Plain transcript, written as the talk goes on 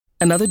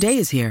Another day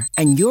is here,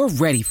 and you're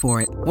ready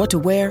for it. What to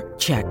wear?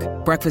 Check.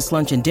 Breakfast,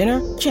 lunch, and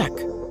dinner? Check.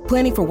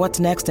 Planning for what's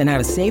next and how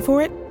to save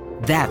for it?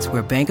 That's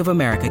where Bank of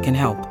America can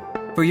help.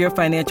 For your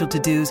financial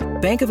to-dos,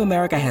 Bank of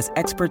America has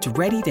experts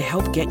ready to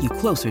help get you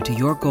closer to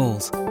your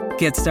goals.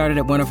 Get started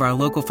at one of our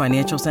local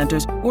financial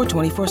centers or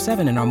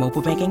 24/7 in our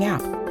mobile banking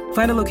app.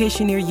 Find a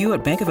location near you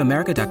at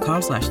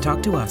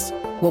bankofamerica.com/talktous.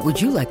 What would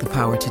you like the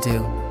power to do?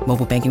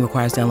 Mobile banking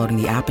requires downloading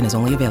the app and is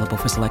only available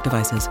for select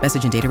devices.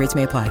 Message and data rates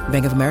may apply.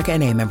 Bank of America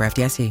N.A., member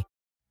FDIC.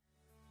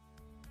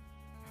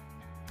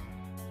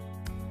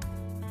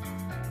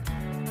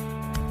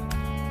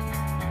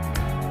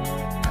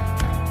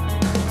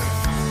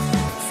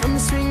 From the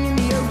swing in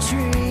the oak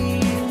tree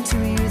to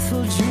a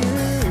youthful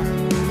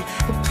June,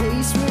 a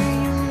place where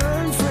you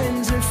learn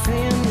friends are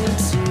family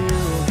too.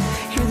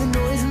 Hear the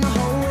noise in the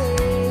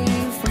hallway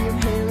from your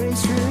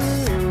parents'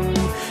 room,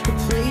 a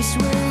place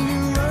where you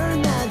learn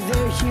that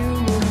they're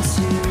human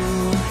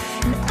too.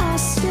 And I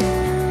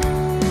still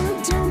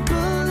don't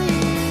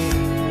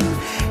believe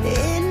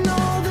in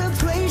all the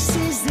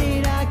places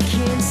that I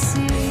can't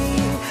see.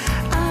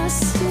 I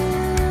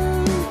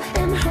still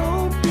am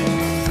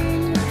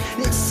hoping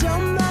that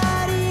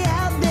somebody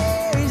out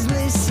there is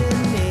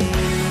listening.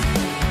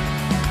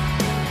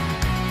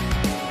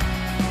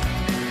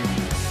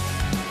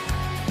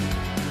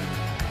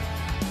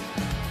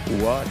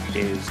 What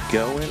is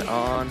going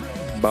on?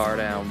 Bar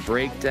Down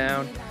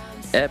Breakdown,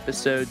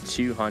 episode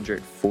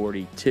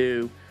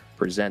 242,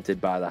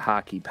 presented by the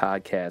Hockey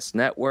Podcast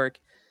Network.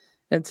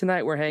 And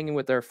tonight we're hanging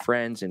with our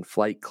friends in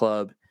Flight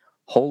Club,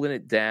 holding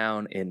it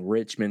down in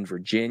Richmond,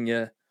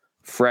 Virginia,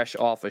 fresh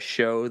off a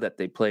show that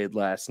they played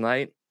last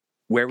night.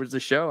 Where was the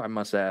show, I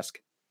must ask?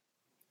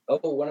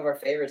 Oh, one of our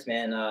favorites,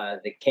 man.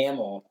 The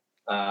Camel.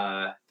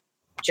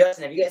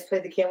 Justin, have you guys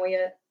played the Camel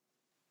yet?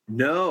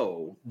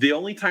 No, the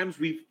only times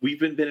we've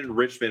been in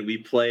Richmond, we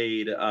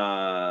played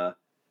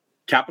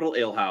Capital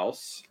Ale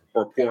House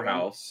or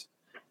Poorhouse,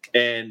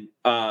 and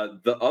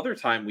the other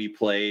time we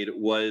played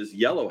was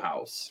Yellow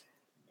House.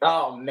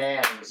 Oh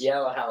man,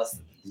 Yellow House.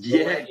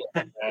 Yeah,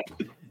 and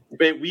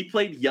we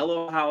played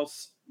Yellow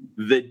House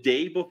the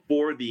day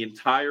before the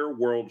entire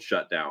world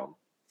shut down.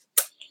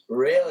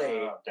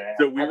 Really? Oh, damn.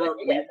 So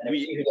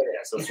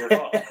So it's your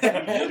fault.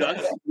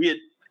 we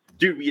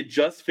had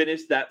just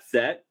finished that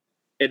set.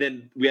 And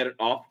then we had an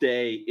off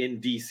day in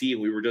DC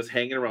and we were just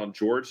hanging around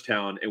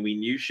Georgetown and we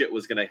knew shit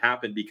was going to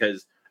happen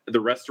because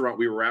the restaurant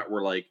we were at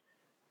were like,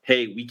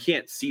 hey, we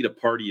can't seat a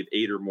party of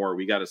 8 or more.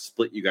 We got to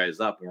split you guys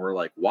up. And we're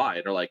like, why?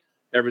 And they're like,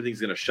 everything's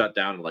going to shut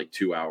down in like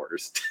 2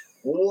 hours.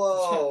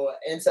 Whoa,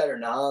 insider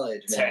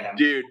knowledge, man. Damn.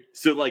 Dude,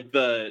 so like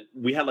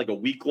we had like a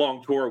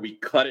week-long tour. We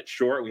cut it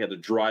short. We had to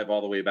drive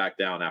all the way back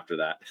down after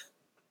that.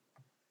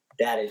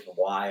 That is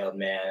wild,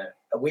 man.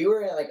 We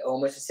were in like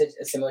almost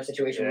a similar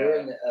situation. We were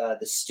in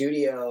the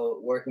studio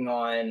working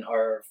on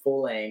our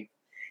full length,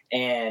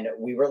 and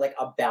we were like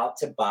about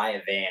to buy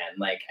a van.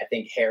 Like I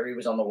think Harry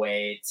was on the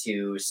way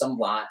to some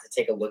lot to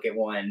take a look at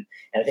one,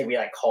 and I think we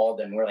like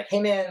called him. We were like, "Hey,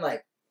 man,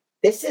 like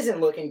this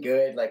isn't looking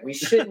good. Like we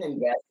shouldn't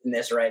invest in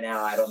this right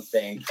now. I don't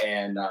think."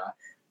 And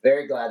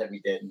very glad that we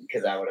didn't,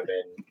 because that would have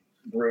been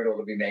brutal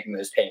to be making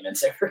those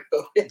payments every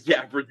week.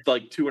 Yeah, for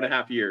like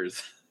 2.5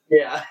 years.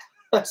 Yeah.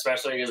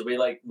 Especially because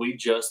we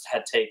just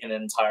had taken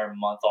an entire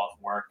month off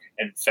work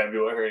in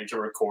February to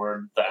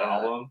record the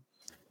album,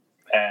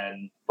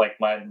 and like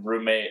my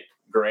roommate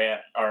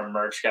Grant, our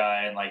merch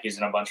guy, and like he's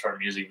in a bunch of our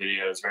music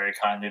videos, very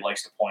kindly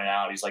likes to point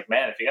out, he's like,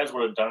 man, if you guys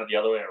would have done it the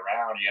other way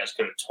around, you guys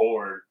could have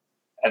toured,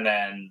 and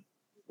then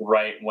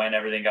right when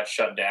everything got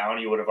shut down,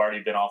 you would have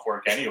already been off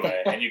work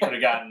anyway, and you could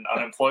have gotten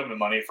unemployment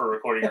money for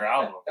recording your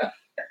album. And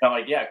I'm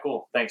like, yeah,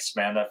 cool, thanks,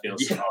 man, that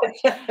feels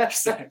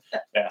solid.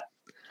 Yeah.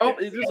 Oh,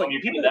 it's just like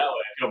you put it that way,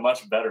 I feel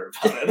much better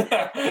about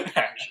it.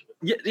 Actually.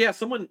 Yeah.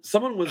 Someone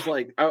was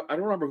like, I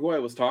don't remember who I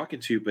was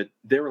talking to, but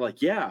they were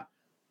like, yeah,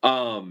 they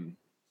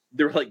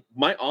were like,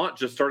 my aunt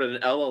just started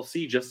an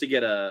LLC just to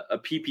get a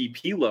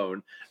PPP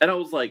loan, and I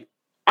was like,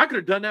 I could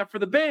have done that for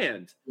the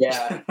band.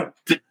 Yeah.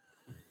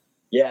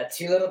 Yeah,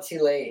 too little,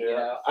 too late. Yeah. You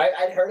know,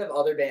 I'd heard of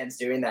other bands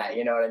doing that.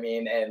 You know what I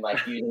mean, and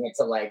like using it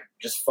to like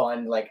just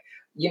fund like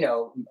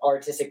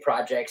artistic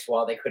projects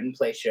while they couldn't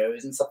play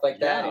shows and stuff like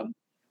that. And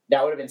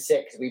that would have been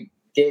sick because we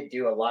did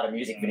do a lot of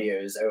music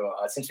videos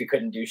since we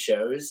couldn't do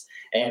shows,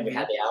 and we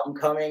had the album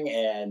coming,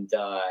 and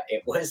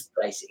it was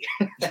pricey.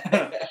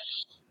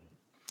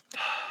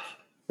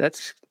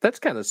 That's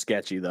kind of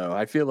sketchy, though.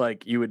 I feel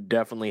like you would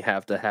definitely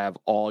have to have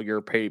all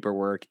your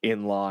paperwork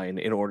in line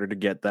in order to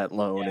get that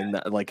loan,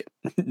 and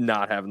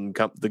not having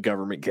the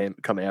government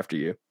come after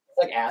you. It's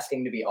like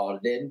asking to be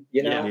audited,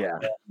 you know? Yeah.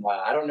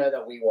 I don't know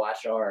that we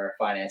watch our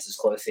finances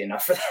closely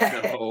enough for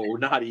that. No,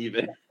 not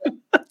even.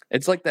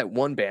 It's like that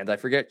one band, I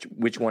forget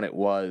which one it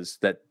was,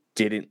 that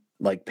didn't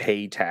like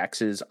pay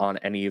taxes on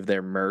any of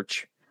their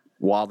merch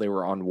while they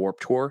were on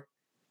Warped Tour,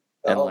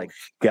 and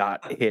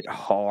got hit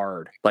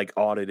hard, like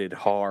audited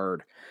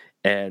hard,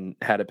 and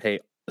had to pay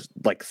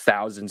like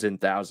thousands and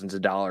thousands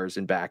of dollars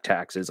in back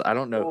taxes. I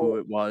don't know who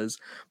it was,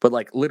 but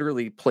like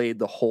literally played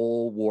the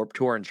whole Warped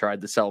Tour and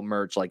tried to sell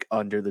merch like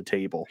under the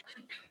table.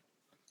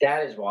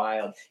 That is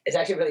wild. It's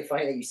actually really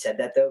funny that you said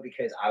that though,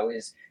 because I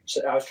was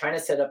trying to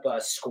set up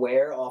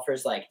Square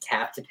offers like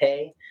tap to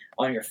pay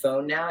on your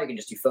phone now. You can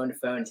just do phone to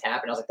phone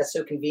tap, and I was like, that's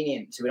so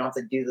convenient, so we don't have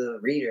to do the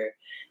reader.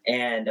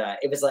 And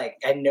it was like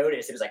I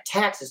noticed it was like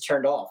taxes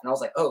turned off, and I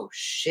was like, oh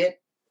shit,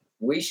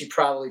 we should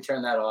probably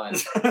turn that on,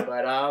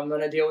 but I'm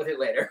gonna deal with it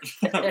later.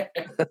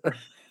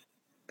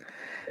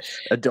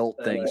 Adult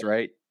things,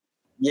 right?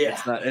 Yeah,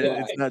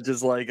 It's not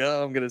just like,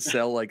 oh, I'm gonna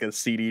sell like a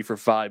CD for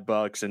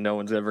 $5 and no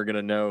one's ever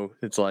gonna know.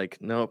 It's like,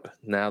 nope.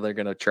 Now they're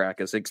gonna track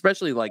us,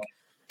 especially like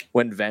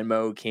when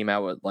Venmo came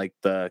out with like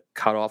the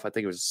cutoff. I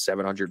think it was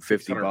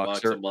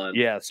 $750 a month.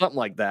 Yeah, something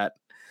like that.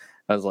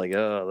 I was like,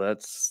 oh,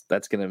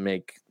 that's gonna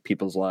make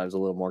people's lives a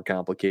little more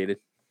complicated.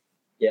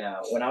 Yeah,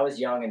 when I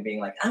was young and being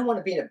like, I want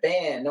to be in a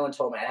band, no one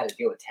told me I had to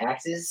deal with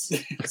taxes.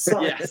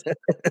 Yes.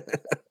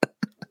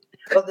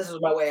 Well, this was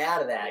my way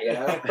out of that, you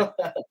know.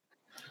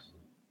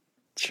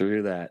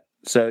 True that.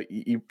 So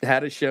you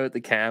had a show at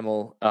the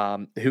Camel.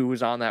 Who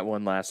was on that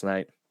one last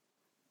night?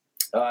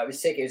 It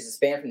was sick. It was this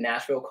band from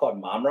Nashville called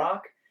Mom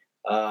Rock.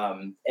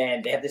 And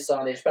they have this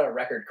song. They just put out a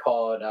record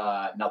called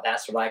Now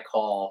That's What I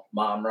Call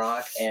Mom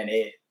Rock. And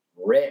it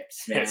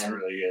rips, man. It's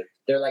really good.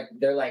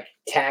 They're like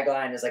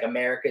tagline is like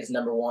America's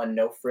 #1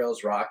 no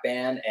frills rock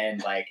band.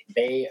 And like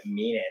they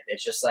mean it.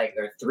 It's just like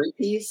they're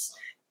 3-piece.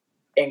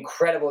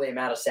 Incredible the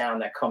amount of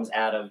sound that comes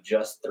out of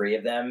just 3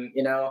 of them,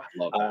 you know.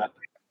 I love that.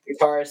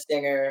 Guitarist,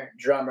 singer,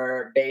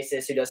 drummer,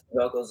 bassist who does the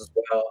vocals as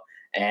well,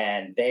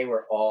 and they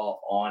were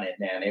all on it,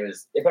 man.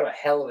 They put a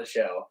hell of a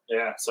show.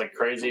 Yeah, it's like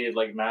crazy,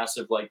 like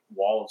massive, like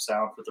wall of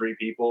sound for 3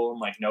 people,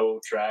 like no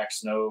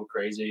tracks, no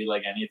crazy,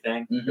 like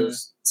anything. Mm-hmm. It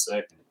was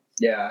sick.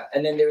 Yeah,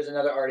 and then there was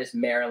another artist,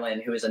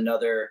 Marilyn, who is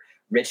another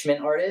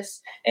Richmond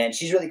artist, and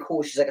she's really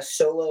cool. She's like a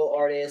solo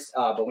artist,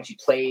 but when she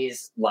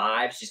plays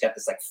live, she's got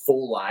this like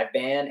full live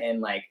band,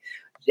 and like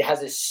it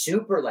has this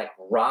super like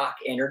rock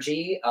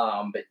energy,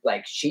 but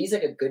like she's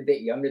like a good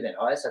bit younger than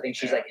us. I think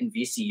she's like in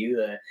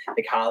VCU,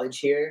 the college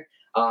here.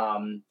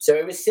 So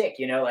it was sick,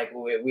 you know, like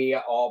we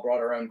all brought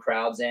our own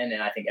crowds in,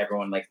 and I think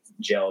everyone like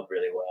gelled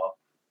really well.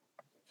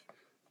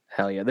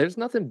 Hell yeah. There's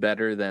nothing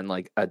better than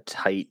like a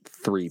tight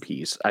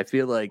 3-piece. I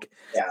feel like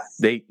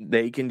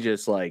they can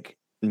just like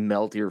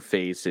melt your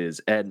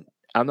faces. And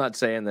I'm not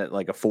saying that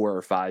like a 4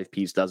 or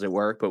 5-piece doesn't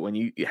work, but when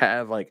you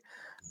have like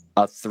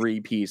a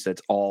 3-piece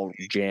that's all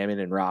jamming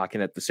and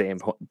rocking at the same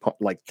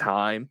like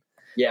time,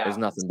 there's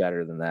nothing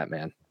better than that,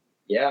 man.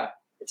 Yeah,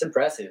 it's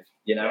impressive,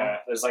 you know. Yeah,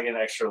 there's like an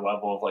extra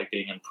level of like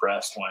being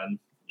impressed when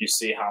you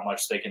see how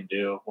much they can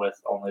do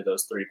with only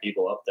those 3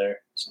 people up there.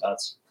 So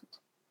that's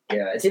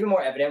it's even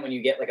more evident when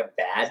you get like a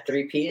bad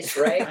 3-piece,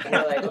 right?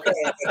 You're like, okay,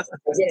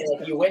 again,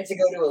 like you went to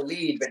go to a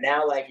lead, but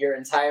now like your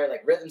entire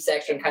like rhythm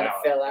section kind of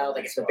fell out.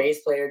 Like if the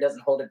bass player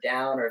doesn't hold it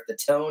down, or if the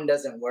tone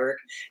doesn't work,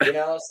 you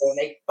know. So when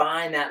they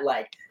find that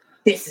like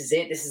this is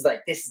it, this is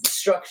the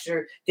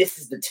structure, this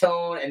is the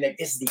tone, and like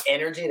this is the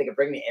energy. They can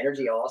bring the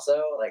energy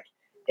also. Like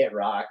it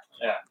rocked.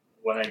 Yeah.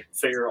 When they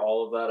figure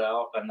all of that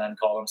out and then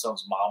call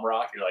themselves Mom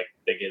Rock, you're like,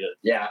 they get it.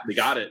 Yeah, They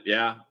got it.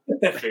 Yeah.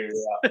 They figured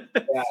it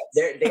out.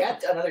 Yeah, they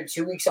got another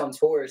 2 weeks on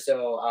tour.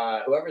 So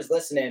whoever's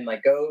listening,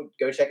 like go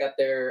check out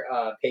their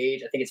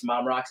page. I think it's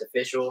Mom Rock's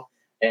official,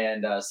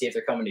 and see if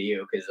they're coming to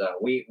you, because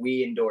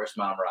we endorse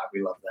Mom Rock.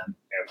 We love them.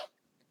 Yeah.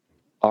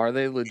 Are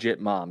they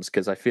legit moms?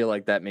 Because I feel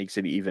like that makes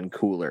it even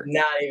cooler.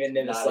 Not even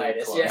in the Not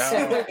slightest. even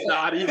close. Yeah.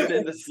 Not even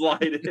in the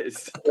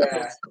slightest.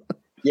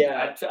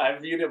 Yeah. I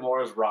viewed it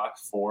more as rock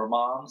for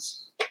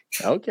moms.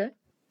 Okay.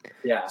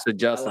 Yeah. So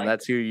Justin, like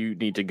that's who you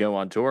need to go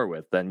on tour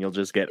with. Then you'll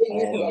just get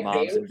all the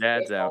moms and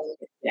dads out.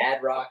 Dad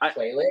Rock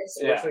playlist,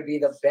 which Yeah. would be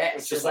the best.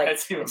 It's Just just like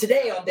that's even-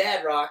 today on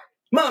Dad Rock,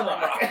 Mom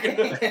Rock.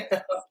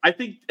 I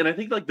think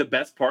like the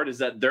best part is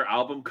that their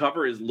album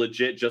cover is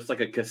legit just like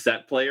a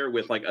cassette player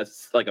with like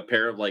a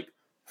pair of like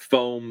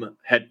foam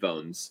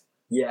headphones,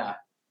 Yeah.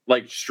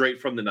 like straight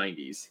from the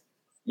 90s.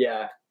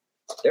 Yeah.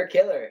 They're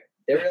killer.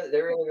 They're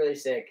really, really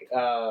sick.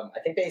 I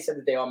think they said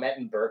that they all met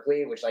in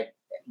Berkeley, which like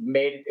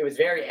made it was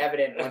very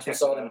evident once we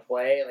saw them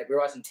play. Like we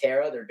were watching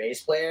Tara, their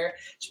bass player.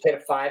 She played a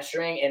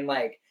 5-string, and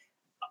like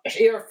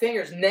her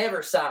fingers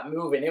never stopped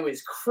moving. It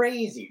was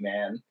crazy,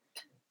 man.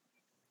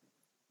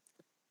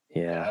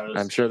 Yeah, was-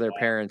 I'm sure their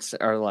parents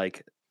are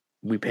like,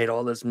 we paid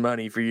all this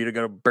money for you to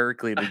go to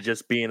Berkeley to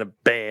just be in a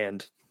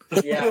band.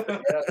 Yeah.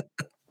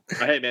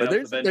 Hey man, But that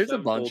was there's a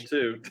Sevenfold, bunch.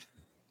 too.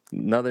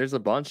 No, there's a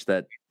bunch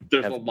that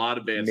There's have a lot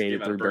of bands that made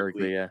came it out through of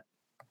Berkeley. Yeah.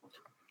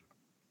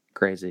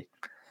 Crazy.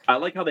 I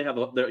like how they have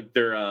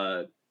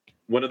their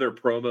one of their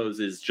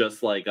promos is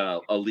just like a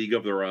league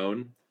of their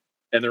own,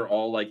 and they're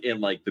all like in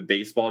like the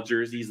baseball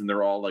jerseys, and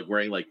they're all like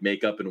wearing like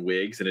makeup and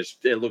wigs, and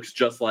it looks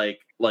just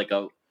like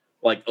a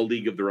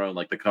league of their own,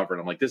 like the cover.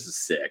 And I'm like, this is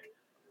sick.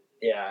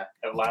 Yeah.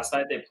 And last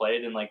night they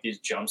played in like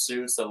these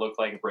jumpsuits that look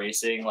like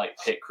racing, like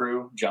pit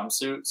crew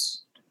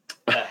jumpsuits.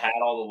 that had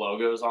all the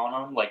logos on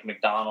them, like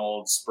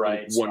McDonald's,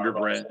 Sprite, Wonder Starbucks,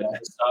 Bread. all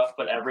that stuff.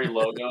 But every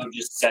logo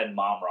just said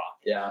Mom Rock.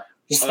 Yeah.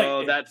 Just Oh,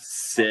 like, that's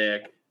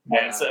sick.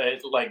 and so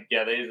it's like,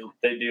 yeah, they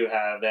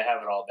have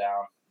it all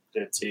down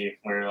to a T.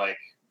 We're like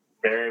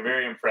very,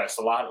 very impressed.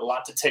 A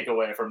lot to take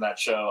away from that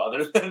show,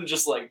 other than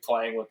just like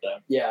playing with them.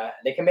 Yeah.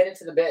 They committed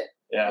to the bit.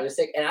 Yeah. It was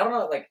sick. And I don't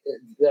know, like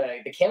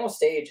the Camel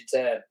stage, it's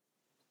a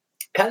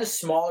kind of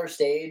smaller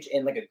stage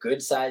in like a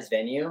good sized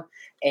venue.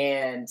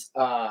 And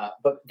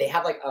but they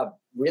have like a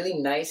really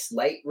nice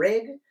light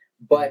rig.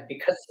 But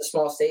because it's a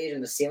small stage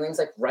and the ceiling's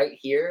like right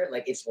here,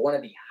 like it's one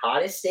of the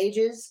hottest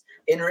stages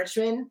in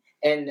Richmond.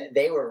 And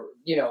they were,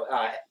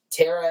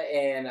 Tara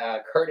and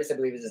Curtis, I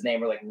believe is his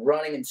name, were like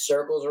running in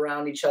circles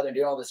around each other and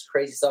doing all this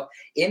crazy stuff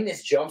in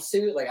this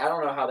jumpsuit. Like, I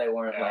don't know how they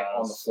weren't like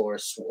on the floor,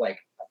 like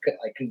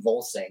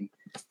convulsing.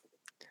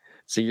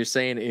 So you're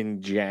saying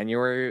in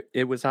January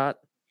it was hot?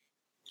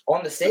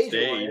 On the stage.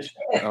 stage.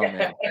 Oh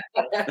man.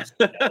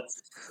 The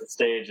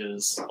stage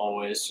is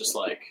always just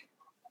like,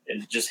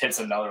 it just hits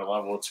another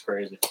level. It's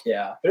crazy.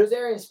 Yeah, but it was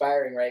very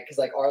inspiring, right? Because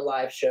like our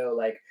live show,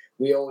 like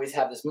we always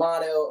have this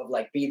motto of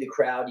like be the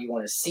crowd you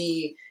want to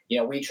see.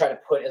 We try to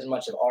put as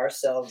much of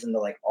ourselves into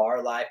like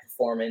our live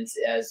performance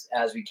as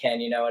we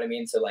can. You know what I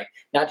mean? So like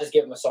not just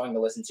give them a song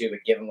to listen to, but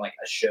give them like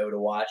a show to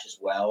watch as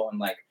well. And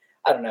like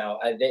I don't know,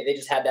 they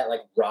just had that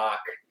like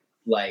rock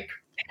like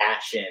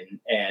passion,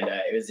 and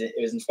it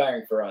was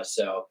inspiring for us.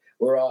 So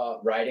we're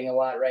all writing a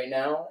lot right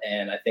now,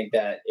 and I think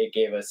that it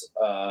gave us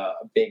a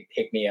big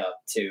pick-me-up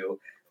to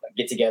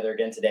get together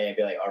again today and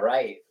be like, all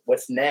right,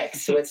 what's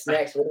next? What's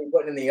next? What are we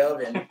putting in the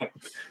oven?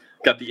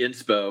 Got the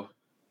inspo.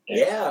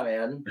 Yeah,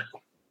 man.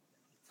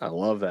 I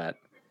love that.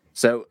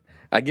 So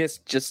I guess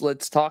just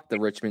let's talk the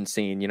Richmond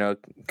scene,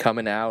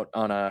 coming out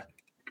on a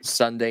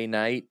Sunday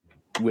night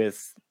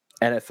with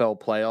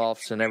NFL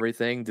playoffs and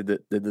everything. Did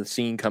the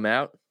scene come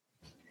out?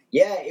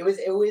 Yeah, it was.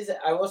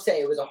 I will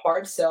say it was a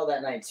hard sell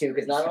that night too,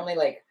 because not only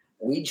like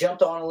we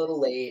jumped on a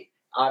little late.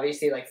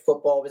 Obviously, like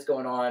football was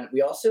going on.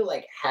 We also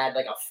like had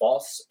like a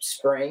false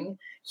spring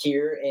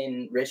here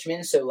in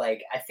Richmond. So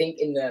like I think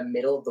in the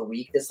middle of the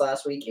week this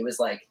last week, it was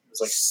like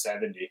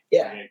 70.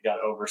 Yeah. It got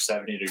over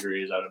 70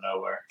 degrees out of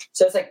nowhere.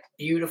 So it's like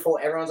beautiful.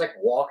 Everyone's like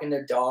walking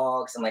their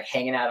dogs and like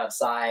hanging out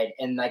outside,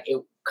 and like it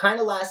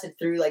kind of lasted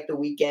through like the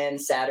weekend.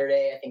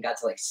 Saturday I think got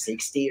to like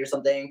 60 or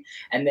something,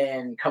 and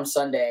then come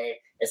Sunday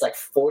it's like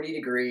 40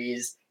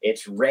 degrees.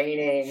 It's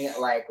raining.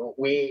 Like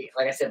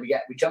I said, we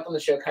jumped on the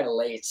show kind of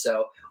late.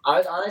 So I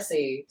was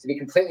honestly, to be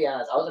completely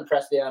honest, I was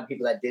impressed with the amount of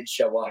people that did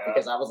show up,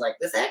 because I was like,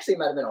 this actually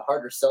might have been a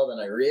harder sell than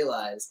I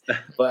realized.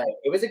 But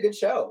it was a good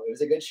show. It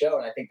was a good show,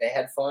 and I think they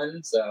had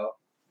fun. So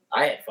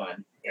I had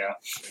fun. Yeah.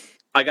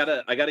 I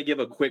gotta give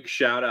a quick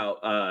shout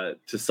out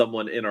to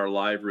someone in our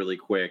live really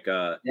quick.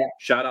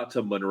 Shout out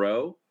to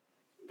Monroe,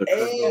 the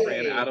Colonel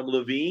and Adam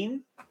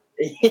Levine.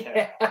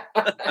 Yeah.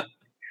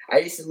 I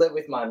used to live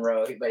with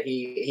Monroe, but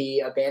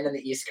he abandoned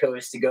the East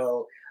Coast to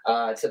go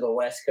to the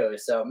West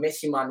Coast. So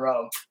miss you,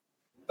 Monroe.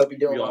 Hope you're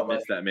doing We all well.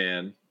 miss that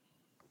man.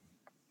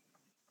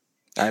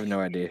 I have no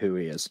idea who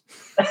he is.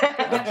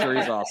 I'm sure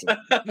he's awesome.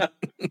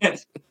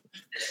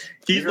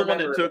 He's the one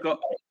that took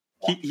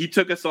he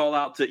took us all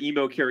out to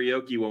emo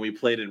karaoke when we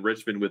played in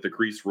Richmond with the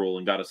Crease Rule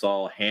and got us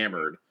all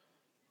hammered.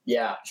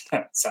 Yeah,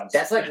 Sounds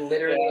that's like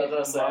literally.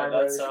 that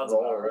sounds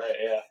about right.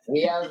 Yeah.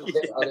 We have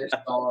this other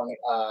song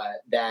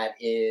that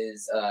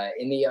is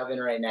in the oven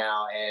right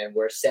now, and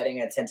we're setting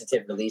a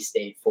tentative release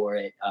date for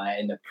it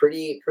in the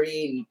pretty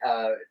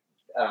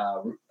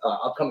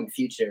upcoming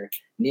future,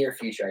 near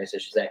future, I guess I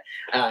should say.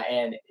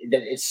 And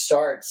that it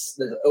starts.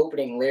 The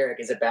opening lyric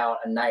is about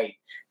a night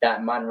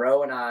that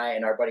Monroe and I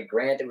and our buddy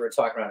Grant that we were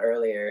talking about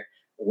earlier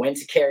went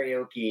to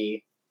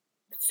karaoke,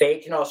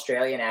 faked an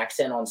Australian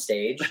accent on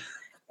stage.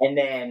 And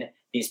then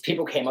these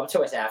people came up to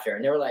us after,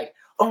 and they were like,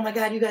 "Oh my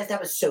God, you guys, that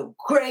was so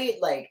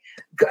great! Like,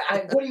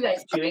 what are you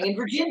guys doing in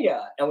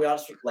Virginia?" And we all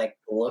just like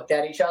looked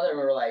at each other, and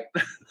we were like,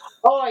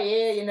 "Oh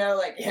yeah,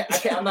 like yeah,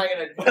 I'm not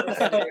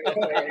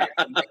gonna."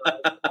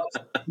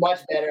 Much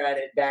better at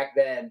it back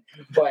then,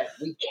 but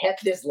we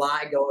kept this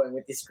lie going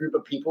with this group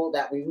of people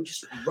that we would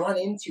just run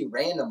into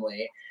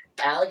randomly.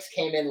 Alex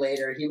came in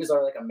later. He was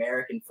our like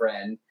American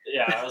friend.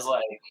 Yeah, I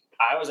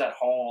was at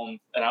home,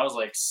 and I was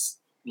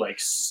like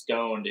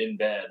stoned in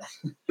bed,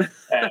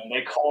 and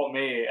they call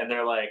me and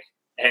they're like,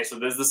 "Hey, so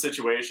this is the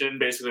situation.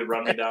 Basically,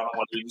 run me down on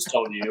what we just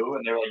told you."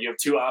 And they're like, "You have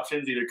two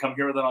options: either come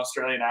here with an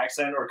Australian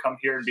accent, or come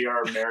here and be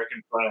our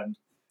American friend.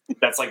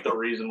 That's like the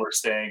reason we're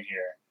staying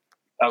here."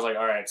 I was like,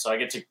 "All right, so I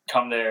get to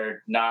come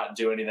there, not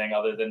do anything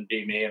other than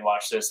be me and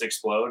watch this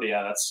explode."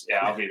 Yeah,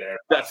 I'll be there.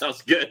 That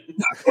sounds good.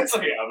 It's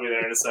like, I'll be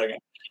there in a second.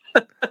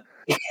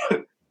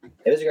 It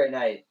was a great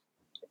night.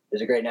 It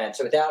was a great night.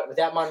 So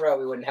without Monroe,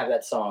 we wouldn't have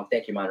that song.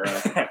 Thank you,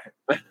 Monroe.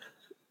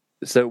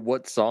 So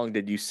what song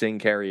did you sing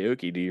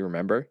karaoke? Do you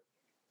remember?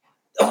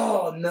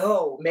 Oh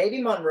no,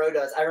 maybe Monroe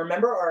does. I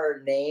remember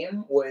our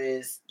name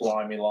was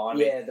Blimey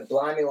Limey. Yeah, the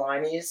Blimey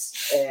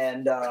Limeys,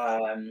 and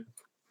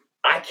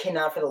I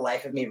cannot for the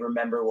life of me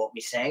remember what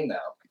we sang though.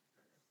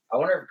 I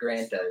wonder if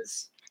Grant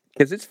does.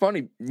 Because it's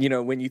funny,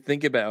 when you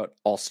think about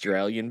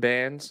Australian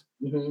bands,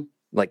 Mm-hmm.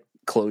 like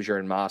Closure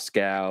in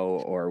Moscow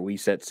or We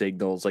Set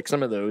Signals, like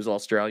some of those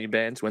Australian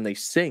bands, when they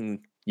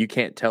sing, you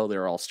can't tell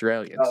they're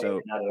Australian.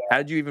 So how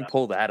did you even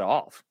pull that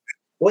off?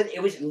 Well,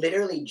 it was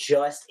literally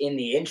just in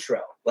the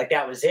intro. Like,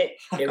 that was it.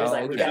 It was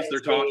we got Just their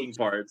stage. talking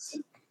parts.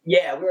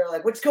 Yeah, we were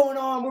like, what's going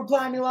on? We're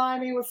Blimey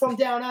Limey. We're from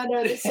down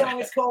under. This song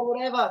is called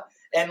whatever.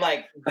 And,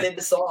 did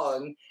the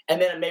song.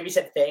 And then maybe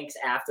said thanks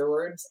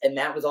afterwards. And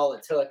that was all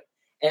it took.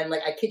 And,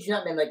 I kid you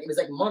not, man, it was,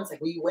 months.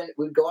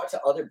 We'd go out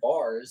to other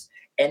bars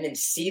and then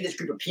see this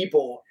group of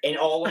people in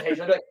all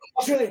locations. I'd be like,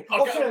 Australian.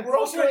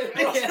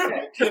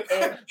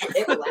 And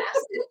it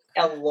lasted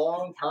a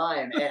long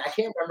time. And I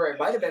can't remember. It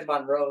might have been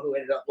Monroe who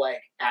ended up,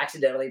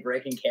 accidentally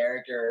breaking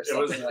character or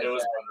something It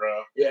was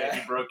Monroe. Yeah.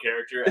 He broke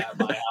character at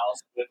my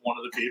house with one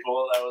of the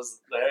people that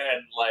was there.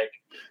 And,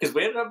 because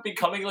we ended up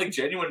becoming,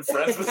 genuine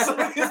friends with some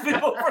of these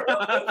people.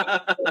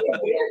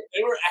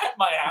 They were at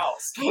my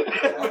house.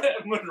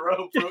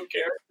 Monroe broke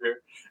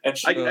character. And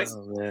she was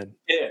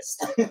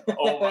pissed.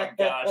 Oh, my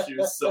gosh. She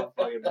was so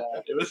fucking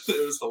mad. It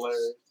was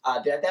hilarious.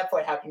 Dude, at that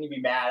point, how can you be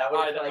mad? I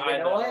would have been like, you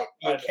know what?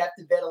 You kept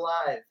the bit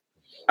alive.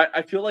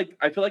 I feel like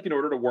in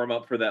order to warm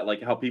up for that,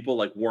 how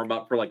people warm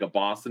up for a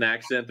Boston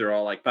accent, they're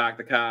all pack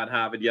the car and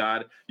have it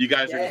yard. You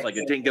guys are just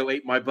a dingo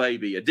ate my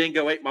baby, a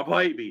dingo ate my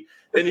baby,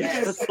 and you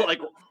just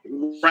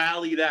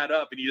rally that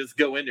up, and you just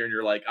go in there and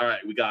you're like, all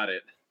right, we got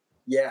it.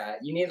 Yeah,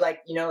 you need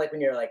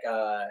when you're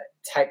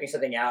typing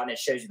something out and it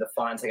shows you the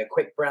fonts, a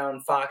quick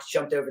brown fox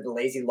jumped over the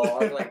lazy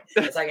log.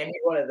 It's I need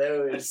one of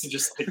those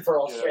just for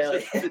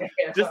Australia,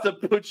 just to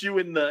put you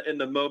in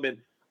the moment.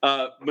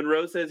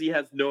 Monroe says he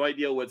has no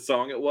idea what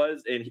song it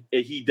was, and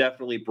he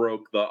definitely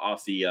broke the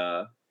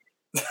Aussie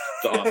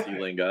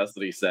lingo. That's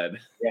what he said.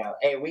 Yeah.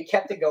 Hey, we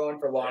kept it going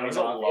for long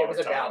enough. It was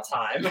about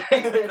time.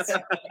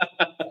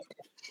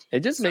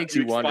 It just makes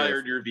you wonder.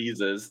 Expired your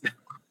visas.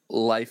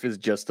 Life is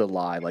just a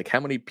lie. How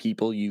many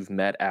people you've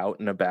met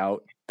out and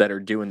about that are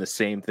doing the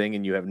same thing,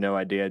 and you have no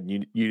idea,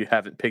 and you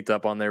haven't picked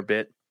up on their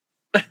bit.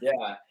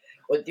 Yeah.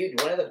 Well,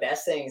 dude, one of the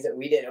best things that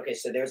we did, okay,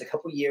 so there was a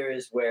couple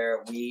years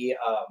where we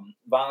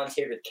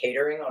volunteered with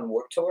catering on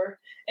Warped Tour,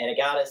 and it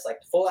got us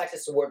full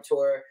access to Warped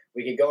Tour.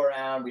 We could go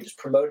around, we just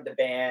promoted the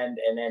band,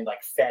 and then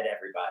fed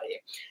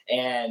everybody.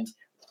 And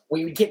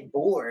we would get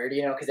bored,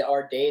 because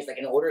our days,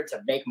 in order to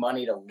make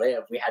money to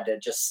live, we had to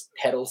just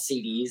peddle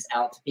CDs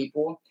out to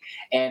people.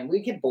 And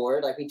we'd get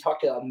bored. We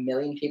talked to 1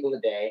 million people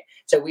a day.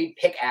 So we'd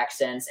pick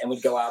accents and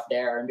we'd go out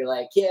there and be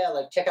like, yeah,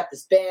 check out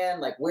this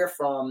band. We're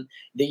from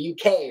the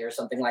UK or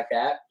something like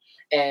that.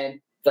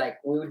 And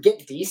we would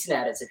get decent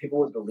at it so people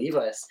would believe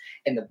us.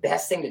 And the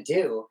best thing to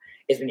do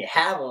is when you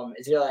have them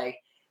is you're like,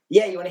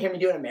 yeah, you want to hear me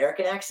do an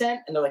American accent?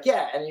 And they're like,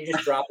 yeah. And you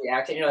just drop the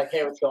accent. You're like,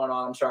 hey, what's going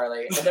on? I'm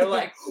Charlie. And they're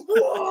like,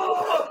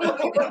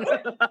 whoa.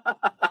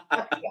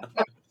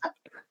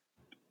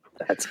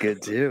 That's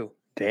good too.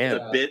 Damn.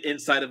 A bit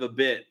inside of a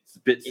bit. It's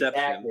bitception.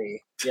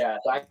 Exactly. Yeah.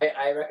 So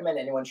I recommend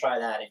anyone try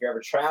that. If you're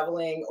ever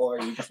traveling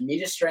or you just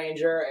meet a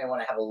stranger and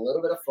want to have a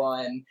little bit of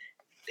fun,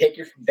 pick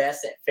your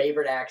best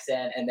favorite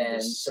accent and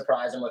then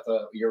surprise them with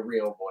your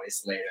real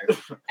voice later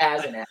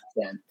as an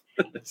accent.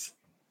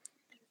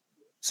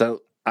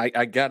 So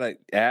I gotta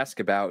ask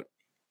about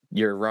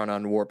your run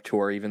on Warped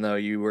Tour. Even though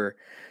you were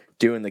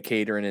doing the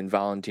catering and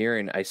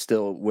volunteering, I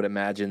still would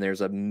imagine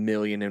there's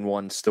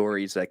 1,000,001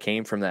 stories that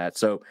came from that.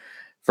 So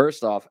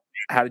first off,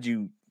 how did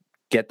you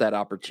get that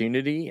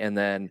opportunity? And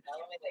then,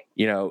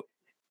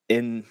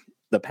 in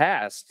the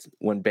past,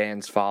 when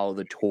bands follow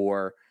the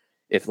tour,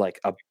 if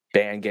a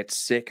band gets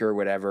sick or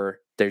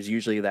whatever, there's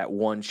usually that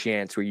one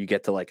chance where you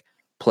get to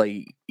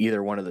play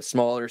either one of the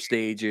smaller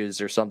stages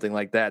or something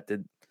like that.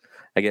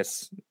 I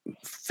guess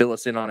fill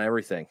us in on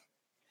everything.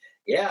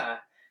 Yeah.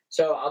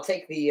 So I'll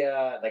take the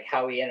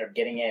how we ended up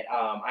getting it.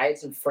 I had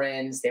some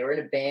friends. They were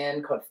in a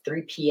band called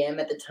 3 PM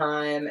at the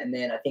time, and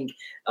then I think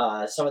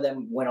some of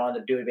them went on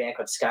to do a band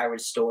called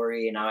Skyward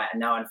Story. And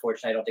now,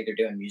 unfortunately, I don't think they're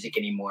doing music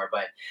anymore.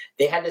 But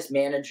they had this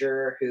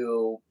manager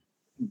who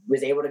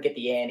was able to get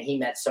the in. He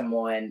met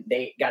someone.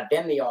 They got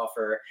them the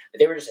offer, but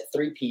they were just a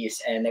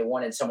 3-piece, and they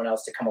wanted someone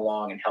else to come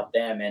along and help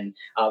them. And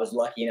I was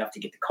lucky enough to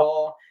get the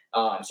call.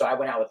 So I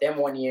went out with them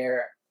one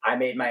year. I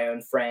made my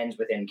own friends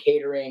within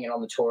catering and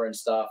on the tour and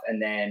stuff.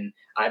 And then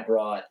I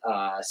brought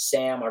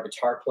Sam, our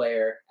guitar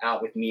player,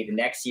 out with me the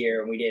next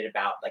year. And we did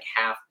about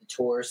half the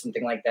tour,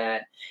 something like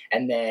that.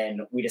 And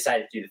then we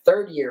decided to do the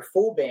third year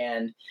full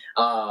band.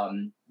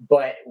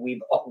 But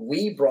we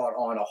brought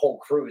on a whole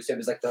crew. So it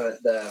was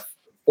the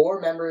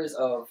 4 members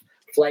of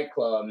Flight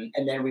Club.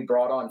 And then we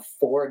brought on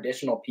 4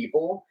 additional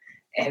people.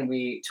 And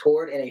we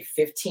toured in a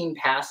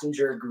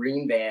 15-passenger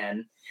green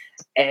van.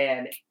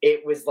 And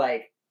it was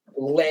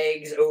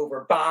legs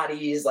over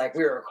bodies,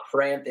 we were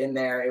cramped in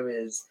there. It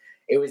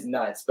was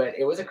nuts, but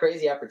it was a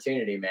crazy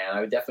opportunity, man. I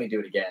would definitely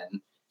do it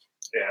again.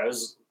 Yeah, it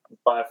was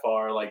by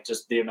far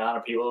just the amount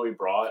of people that we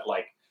brought.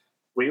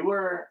 We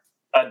were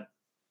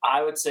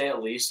I would say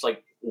at least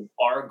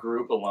our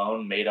group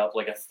alone made up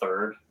a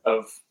third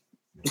of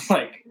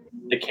like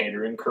the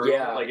catering crew,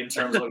 Yeah. like in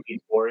terms of like the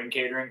touring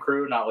catering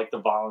crew, not like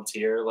the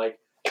volunteer like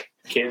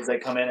kids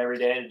that come in every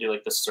day to do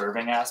like the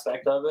serving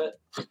aspect of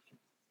it.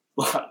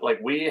 Like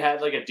we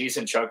had like a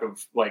decent chunk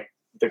of like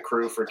the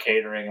crew for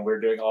catering, and we were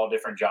doing all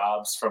different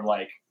jobs. From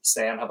like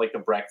Sam had like the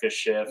breakfast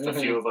shift, a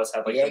few of us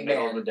had like Yeah, the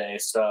middle of man. the day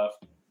stuff.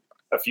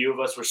 A few of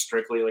us were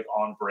strictly like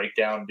on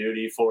breakdown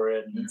duty for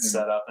it and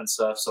set up and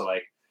stuff. So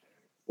like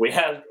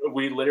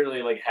we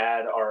literally like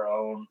had our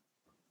own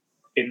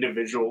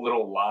individual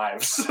little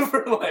lives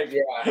for like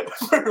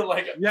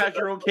You had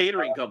your own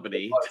catering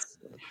company.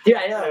 Yeah,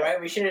 I know,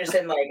 right? We should have just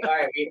been like, all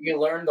right, we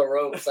learned the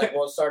ropes. Like,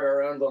 we'll start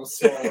our own little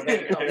small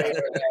event company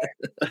over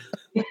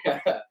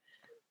there.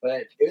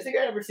 But it was a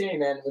great opportunity,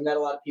 man. We met a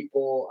lot of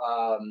people.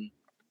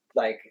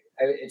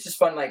 It's just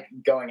fun, like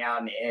going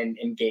out and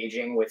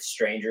engaging with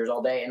strangers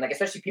all day, and like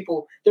especially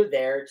people. They're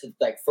there to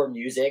like for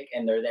music,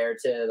 and they're there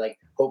to like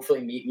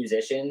hopefully meet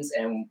musicians,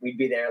 and we'd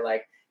be there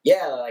like.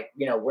 Yeah, like,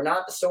 you know, we're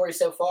not the story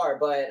so far,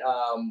 but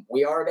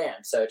we are a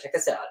band, so check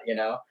us out, you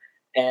know?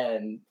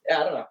 And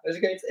I don't know.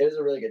 It was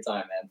a really good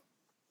time, man.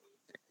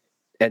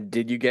 And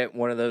did you get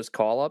one of those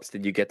call-ups?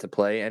 Did you get to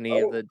play any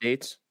of the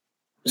dates?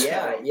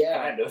 Yeah.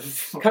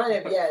 Kind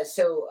of, yeah.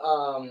 So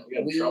we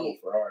got in trouble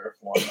for our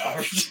one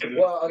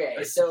opportunity. Well,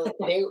 okay. So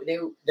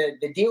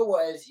the deal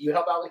was you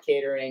help out with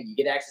catering, you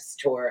get access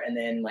to tour, and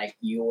then like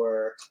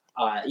your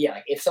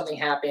like if something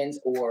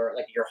happens or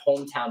like your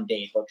hometown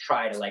date, they'll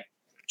try to like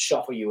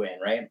shuffle you in,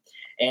 right?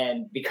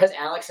 And because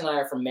Alex and I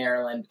are from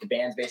Maryland, the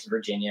band's based in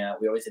Virginia,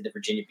 we always did the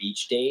Virginia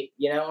Beach date,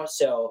 you know?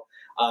 So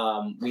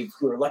we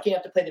were lucky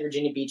enough to play the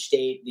Virginia Beach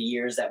date the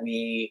years that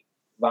we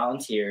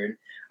volunteered.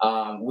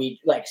 We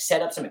like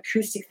set up some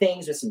acoustic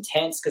things with some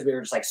tents because we were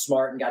just like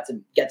smart and got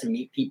to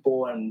meet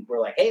people, and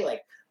we're like, hey,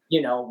 like,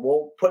 you know,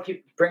 we'll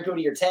bring people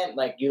to your tent,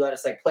 like you let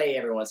us like play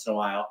every once in a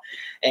while.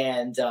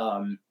 And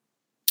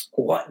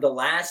the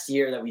last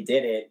year that we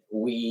did it,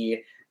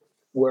 we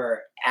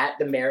were at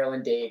the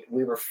Maryland date.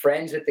 We were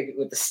friends with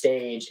the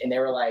stage, and they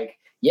were like,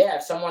 yeah,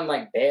 if someone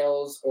like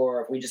bails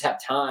or if we just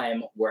have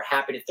time, we're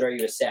happy to throw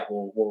you a set.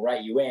 We'll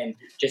write you in.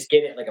 Just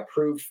get it like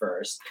approved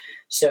first.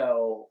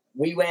 So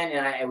we went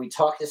and we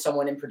talked to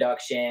someone in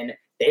production.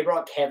 They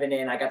brought Kevin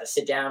in. I got to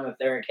sit down with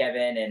their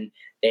Kevin, and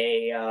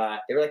they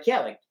were like,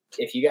 yeah, like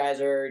if you guys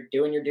are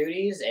doing your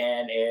duties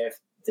and if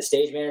the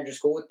stage manager's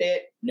cool with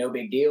it, no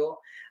big deal.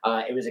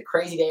 It was a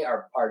crazy day.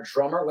 Our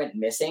drummer went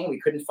missing.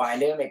 We couldn't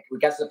find him. We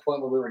got to the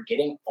point where we were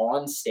getting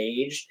on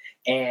stage,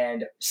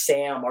 and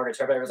Sam, our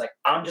guitar player, was like,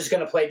 I'm just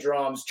going to play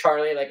drums.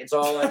 Charlie, like, it's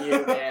all on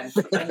you, man.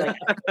 And, like,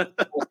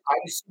 I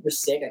was super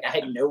sick. Like, I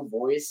had no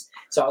voice.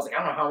 So I was like, I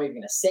don't know how I'm even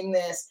going to sing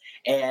this.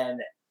 And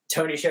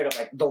Tony showed up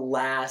like the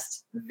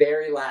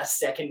very last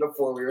second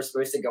before we were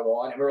supposed to go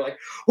on, and we were like,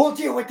 we'll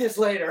deal with this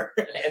later,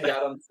 and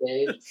got on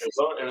stage.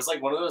 It was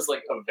like one of those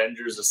like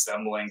Avengers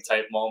assembling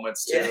type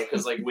moments too,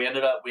 because like we had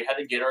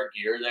to get our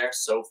gear there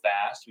so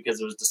fast because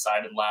it was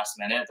decided last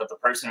minute that the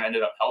person who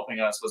ended up helping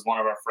us was one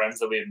of our friends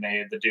that we had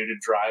made, the dude who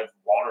drive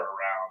water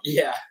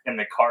around in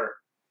the cart,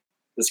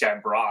 this guy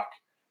Brock.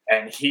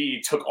 And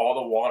he took all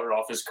the water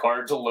off his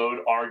cart to load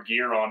our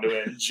gear onto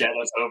it and jet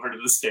us over to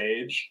the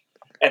stage.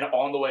 And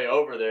on the way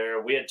over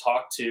there, we had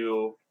talked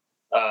to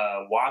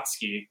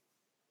Watsky,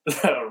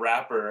 the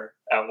rapper,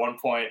 at one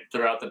point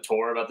throughout the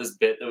tour about this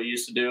bit that we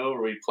used to do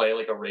where we play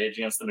like a Rage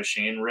Against the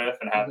Machine riff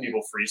and have people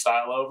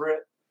freestyle over it.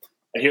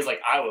 And he was like,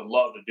 I would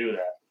love to do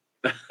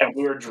that. And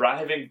we were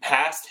driving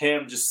past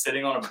him just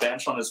sitting on a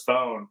bench on his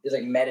phone. He was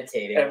like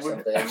meditating or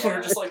something. And we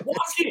were just like,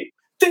 Watsky,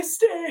 this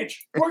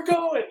stage, we're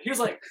going. He was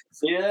like,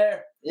 see you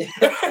there.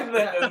 and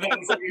then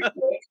it's like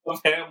of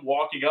him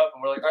walking up,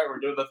 and we're like, all right, we're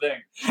doing the thing.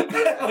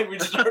 Like we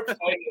just start playing,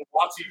 and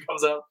Watsky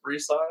comes out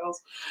freestyles.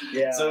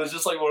 Yeah. So it was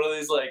just like one of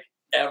these, like,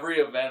 every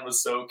event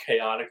was so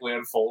chaotically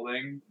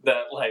unfolding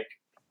that like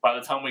by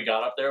the time we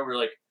got up there, we were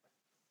like,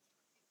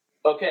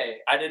 okay,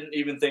 I didn't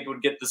even think it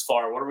would get this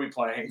far. What are we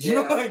playing?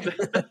 Yeah.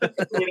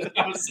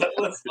 What's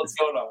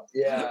going on?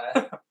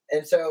 Yeah.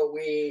 And so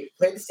we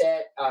played the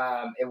set.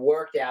 It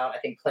worked out. I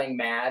think playing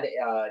Mad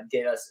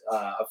did us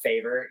a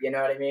favor. You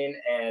know what I mean?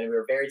 And we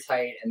were very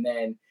tight. And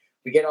then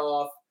we get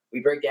off. We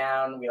break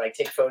down. We like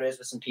take photos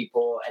with some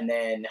people, and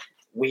then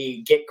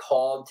we get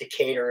called to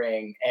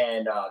catering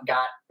and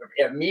got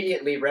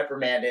immediately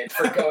reprimanded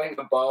for going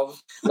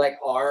above like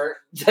our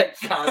like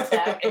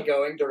contact and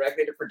going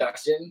directly to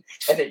production.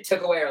 And they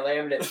took away our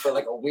laminates for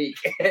like a week,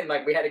 and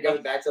like we had to go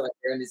back to like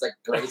wearing these like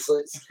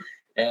bracelets.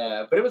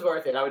 But it was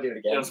worth it. I would do it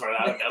again. It was worth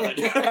it. I would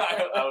definitely do it.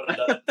 I would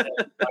have done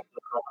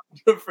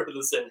it for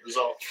the same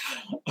result.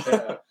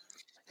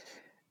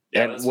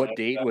 And what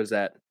date was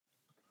that?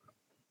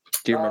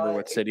 Do you remember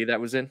what city that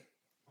was in?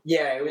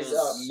 Yeah, it was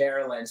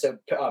Maryland. So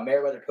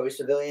Meriwether Post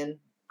Pavilion.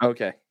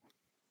 Okay.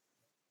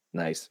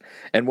 Nice.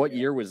 And what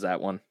year was that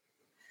one?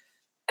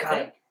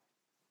 God,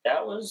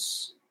 that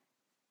was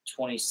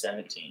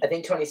 2017. I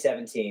think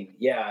 2017.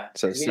 Yeah.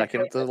 So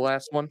second to the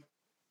last one?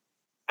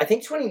 I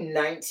think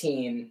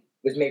 2019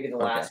 was maybe the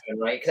last one,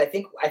 right? Because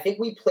I think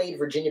we played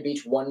Virginia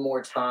Beach one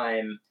more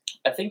time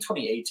I think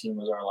 2018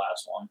 was our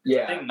last one.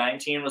 Yeah. I think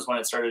 19 was when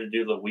it started to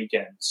do the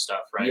weekend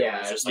stuff, right? Yeah,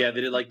 It was just They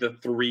did like the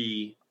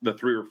three or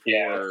four.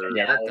 Yeah,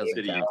 that doesn't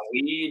cities. count.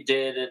 We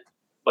did it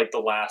like the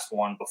last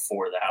one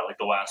before that, like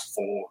the last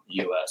full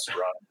U.S.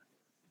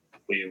 run.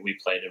 We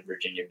played in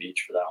Virginia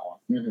Beach for that one.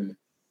 Mm-hmm.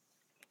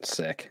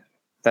 Sick.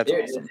 That's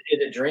Dude, awesome.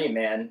 it's a dream,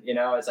 man. You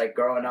know, it's like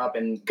growing up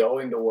and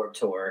going to Warped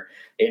Tour,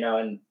 you know,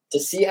 and to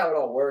see how it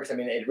all works. I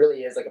mean, it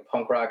really is like a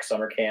punk rock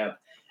summer camp.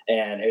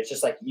 And it's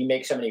just like you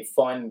make so many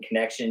fun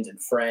connections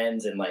and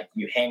friends, and like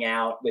you hang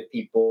out with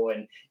people,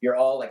 and you're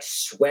all like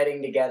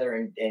sweating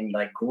together and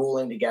like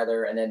grueling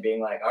together, and then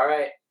being like, all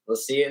right, we'll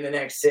see you in the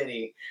next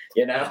city,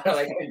 you know,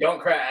 like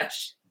don't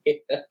crash. You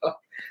know?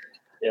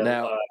 Yeah,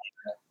 Now-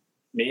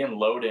 me and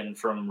Loden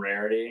from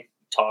Rarity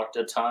talked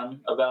a ton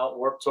about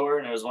Warped Tour,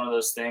 and it was one of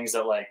those things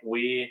that like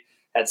we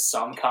had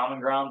some common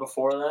ground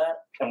before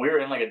that, and we were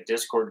in like a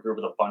Discord group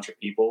with a bunch of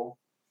people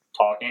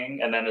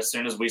talking, and then as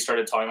soon as we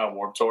started talking about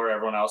Warped Tour,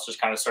 everyone else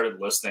just kind of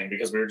started listening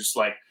because we were just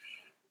like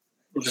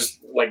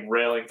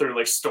railing through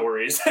like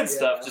stories and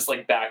stuff, just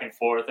like back and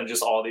forth, and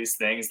just all these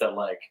things that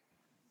like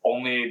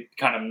only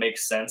kind of make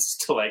sense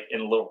to like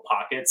in little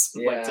pockets,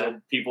 like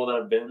to people that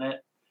have been in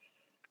it.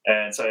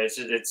 And so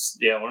it's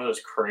one of those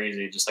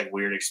crazy, just like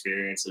weird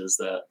experiences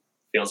that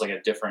feels like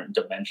a different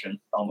dimension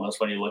almost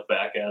when you look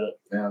back at it.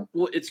 Yeah.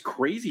 Well, it's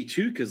crazy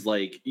too, because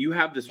like you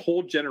have this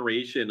whole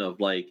generation of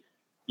like,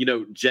 you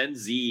know, Gen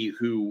Z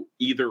who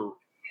either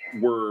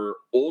were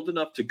old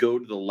enough to go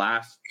to the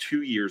last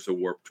 2 years of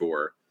Warped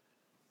Tour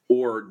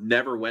or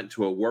never went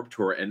to a Warped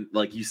Tour. And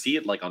like you see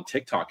it like on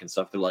TikTok and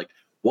stuff, they're like,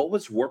 what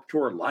was Warped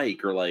Tour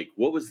like? Or like,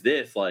 what was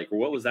this like? Or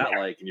what was that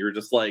like? And you're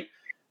just like,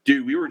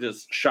 dude, we were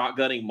just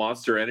shotgunning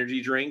Monster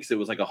Energy drinks. It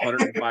was like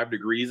 105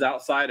 degrees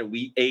outside, and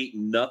we ate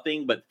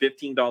nothing but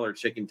 $15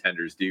 chicken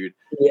tenders, dude.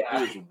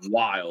 Yeah. It was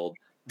wild.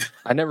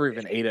 I never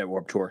even ate at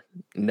Warped Tour.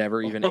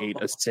 Never even ate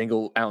a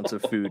single ounce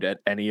of food at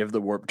any of the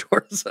Warped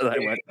Tours that I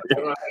went I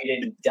don't know how you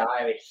didn't die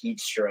of a heat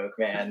stroke,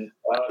 man.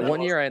 to.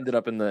 One year I ended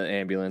up in the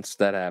ambulance.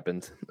 That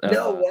happened.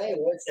 No way.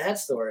 What's that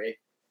story?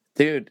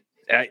 Dude,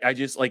 I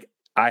just like,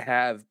 I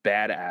have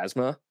bad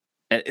asthma.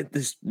 And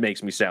this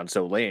makes me sound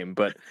so lame,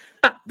 but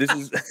this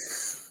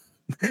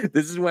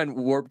is when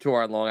Warped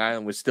Tour on Long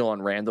Island was still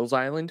on Randall's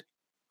Island,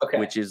 Okay.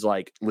 which is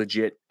like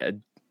legit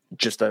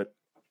just a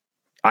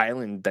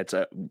island that's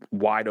a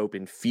wide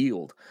open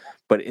field.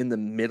 But in the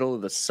middle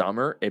of the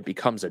summer, it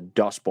becomes a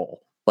dust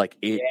bowl. Like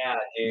it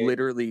dude.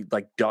 literally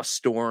like dust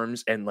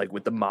storms, and like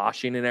with the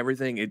moshing and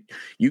everything,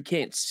 you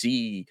can't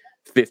see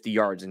 50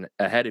 yards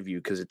ahead of you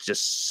because it's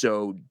just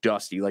so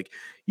dusty. Like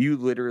you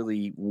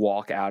literally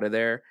walk out of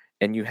there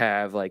and you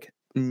have like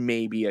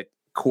maybe a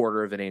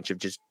quarter of an inch of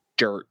just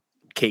dirt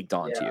caked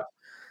onto you.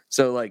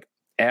 So like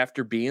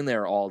after being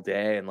there all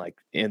day and like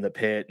in the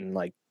pit and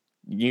like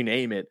you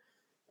name it,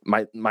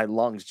 my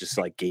lungs just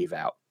like gave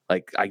out.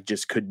 Like I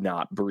just could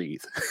not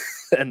breathe.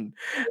 And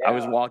I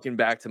was walking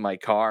back to my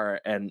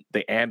car and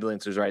the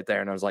ambulance was right there.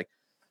 And I was like,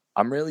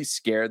 I'm really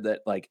scared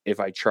that like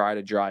if I try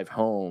to drive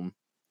home,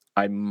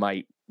 I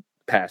might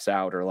pass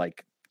out or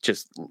like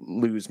just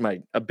lose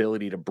my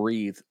ability to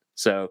breathe.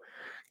 So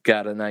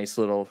got a nice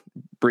little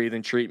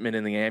breathing treatment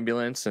in the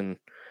ambulance and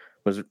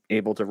was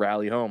able to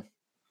rally home.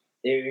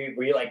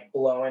 Were you like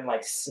blowing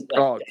like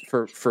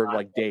for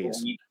like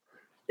days.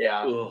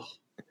 Yeah. Ugh.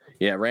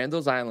 Yeah,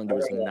 Randall's Island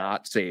was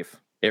not safe.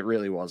 It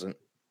really wasn't.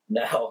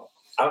 No.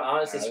 I'm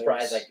honestly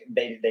surprised like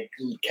they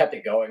kept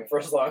it going for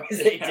as long as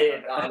they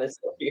did,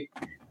 honestly.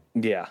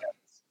 Yeah.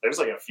 There's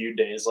like a few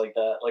days like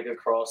that, like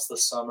across the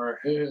summer.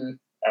 Mm-hmm.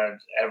 And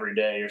every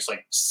day you're just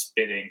like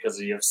spitting because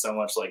you have so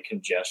much like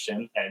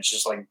congestion, and it's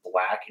just like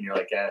black, and you're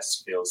like,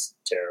 this feels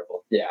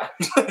terrible. Yeah.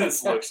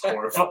 This looks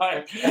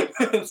horrifying.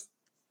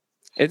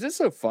 It's just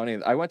so funny.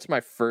 I went to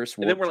my first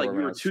And then Warped we're like, Tour we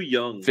when I were was too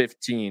young.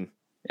 15,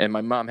 and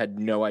my mom had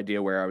no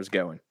idea where I was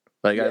going.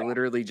 Like I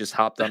literally just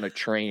hopped on a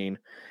train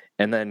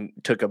and then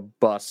took a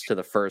bus to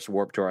the first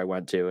Warped Tour I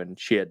went to, and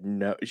she had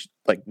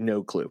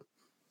no clue.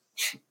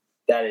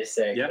 That is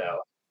sick, though.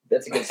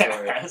 That's a good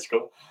story. That's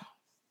cool.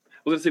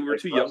 I was gonna say we were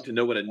too young to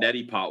know what a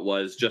neti pot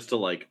was, just to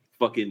like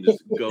fucking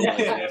just go like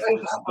this and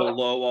just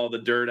blow all the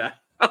dirt out.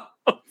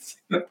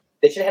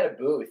 They should have had a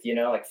booth, you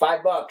know, like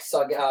 $5.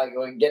 I'll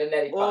go and get a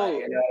neti pot.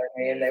 You know what I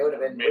mean? They would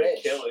have been Made a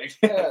rich. killing.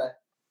 Yeah.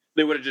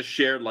 They would have just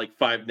shared like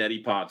 5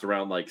 neti pots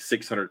around like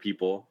 600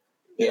 people.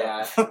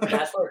 Yeah.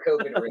 That's where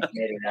COVID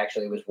originated.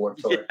 Actually, was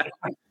Warped Tour.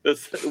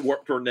 This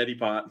Warped Tour neti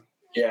pot.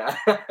 Yeah.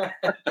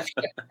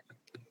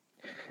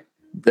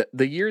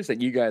 The years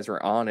that you guys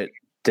were on it,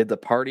 did the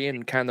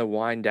partying kind of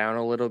wind down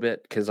a little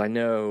bit? Because I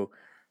know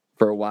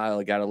for a while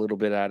it got a little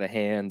bit out of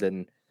hand,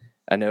 and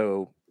I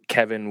know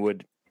Kevin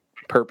would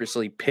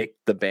purposely pick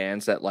the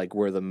bands that like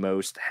were the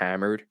most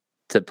hammered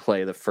to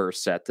play the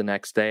first set the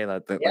next day.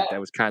 Like that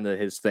was kind of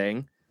his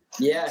thing.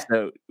 Yeah.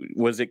 So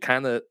was it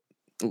kind of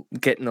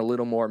getting a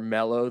little more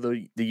mellow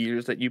the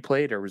years that you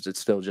played, or was it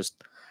still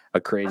just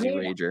a crazy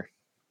rager?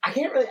 I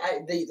can't really.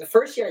 The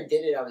first year I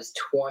did it, I was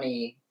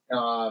 20.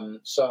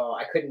 so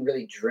I couldn't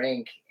really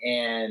drink.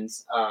 And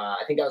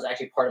I think that was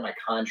actually part of my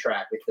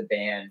contract with the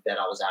band that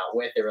I was out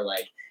with. They were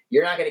like,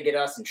 "You're not going to get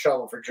us in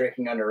trouble for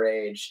drinking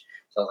underage."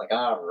 So I was like,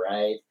 "All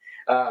right."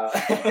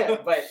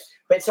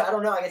 But so I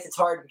don't know. I guess it's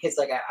hard because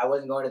like I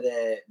wasn't going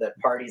to the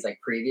parties like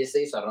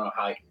previously, so I don't know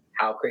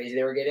how crazy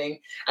they were getting.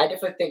 I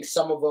definitely think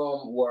some of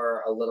them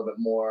were a little bit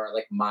more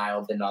like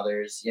mild than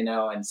others,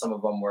 and some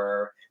of them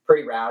were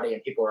pretty rowdy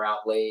and people were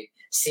out late.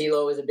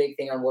 CeeLo is a big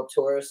thing on Warped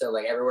Tour, so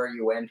like everywhere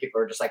you went,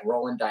 people are just like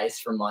rolling dice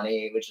for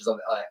money, which is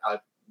a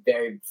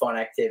very fun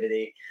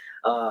activity.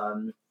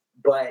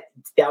 But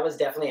that was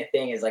definitely a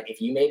thing, is like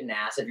if you made an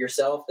ass of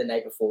yourself the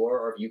night before,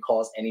 or if you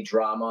caused any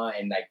drama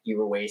and like you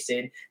were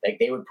wasted, like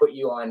they would put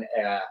you on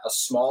a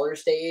smaller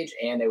stage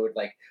and they would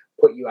like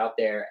put you out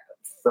there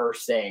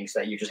first thing so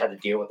that you just had to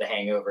deal with the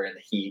hangover and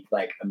the heat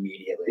like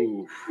immediately.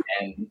 Ooh.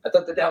 And I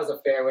thought that was a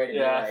fair way to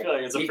Yeah, like, I feel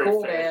like it's a be pretty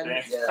cool, fair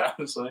man. thing, Yeah.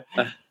 honestly.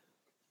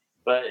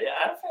 But yeah,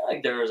 I don't feel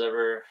like there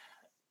were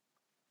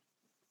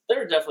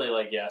definitely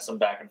like some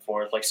back and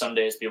forth. Like some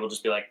days people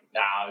just be like,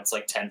 "Nah, it's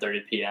like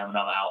 10:30 p.m. and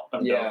I'm out."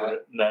 I'm done with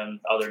it. And then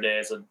other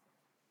days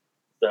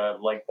the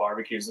like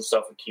barbecues and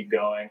stuff would keep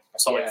going. I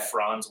saw like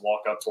Franz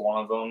walk up to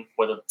one of them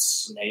with a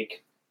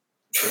snake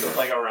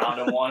like around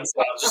him once.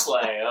 And I was just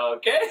like,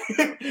 okay.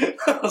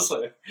 I was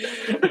like,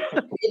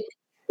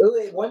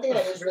 one thing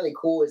that was really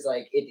cool is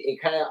like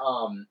it kind of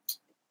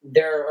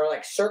there are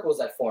like circles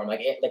that form like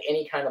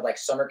any kind of like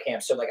summer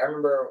camp. So like I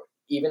remember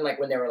even like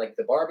when there were like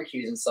the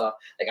barbecues and stuff,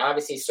 like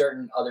obviously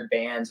certain other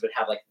bands would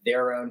have like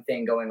their own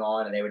thing going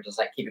on and they would just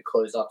like keep it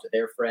closed off to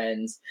their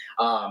friends.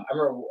 I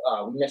remember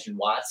we mentioned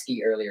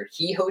Watsky earlier.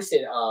 He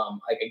hosted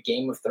like a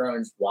Game of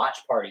Thrones watch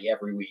party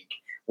every week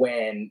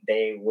when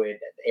they would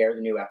air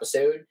the new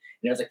episode. And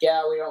it was like,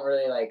 yeah, we don't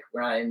really like,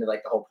 we're not into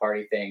like the whole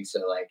party thing. So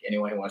like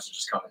anyone who wants to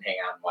just come and hang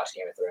out and watch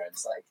Game of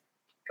Thrones, like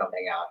come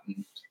hang out.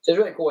 And so it's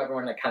really cool.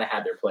 Everyone that kind of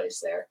had their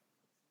place there.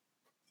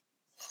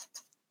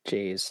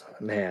 Jeez,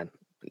 man.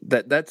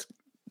 That's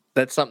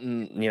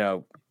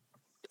something,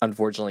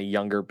 unfortunately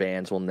younger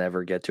bands will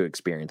never get to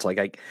experience.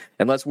 Like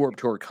unless Warped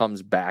Tour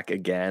comes back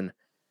again,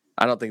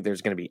 I don't think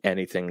there's going to be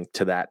anything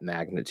to that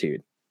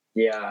magnitude.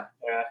 Yeah.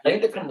 I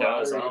think if it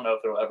does, I don't know if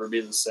it'll ever be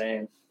the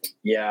same.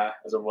 Yeah,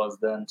 as it was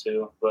then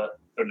too. But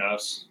who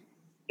knows?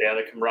 Yeah,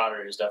 the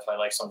camaraderie is definitely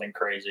like something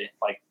crazy.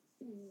 Like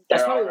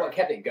that's probably what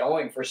kept it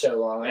going for so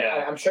long.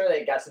 Yeah. I'm sure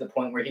they got to the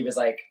point where he was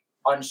like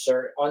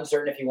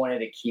uncertain if he wanted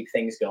to keep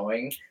things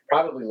going,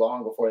 probably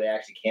long before they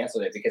actually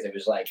canceled it, because it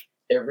was like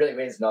there really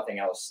is nothing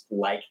else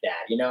like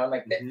that, and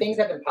like things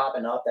have been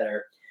popping up that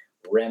are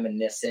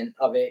reminiscent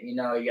of it. You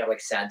got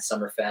like Sad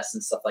Summerfest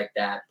and stuff like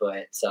that,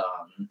 but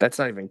that's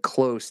not even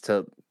close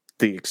to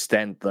the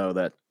extent though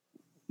that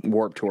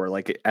Warped Tour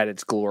like at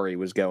its glory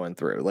was going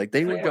through. Like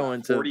they would go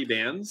into 40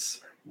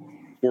 bands,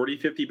 40,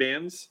 50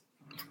 bands.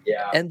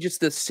 Yeah, and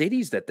just the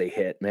cities that they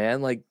hit,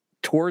 man. Like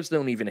tours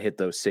don't even hit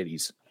those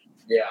cities.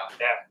 Yeah,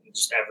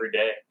 just every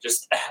day,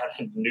 just add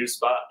a new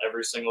spot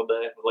every single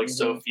day, with like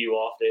so few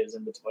off days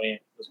in between.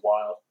 It was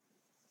wild.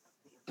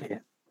 Yeah.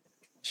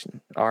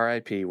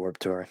 R.I.P.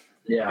 Warped Tour.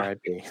 Yeah.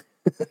 R.I.P.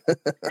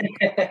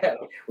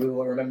 We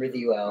will remember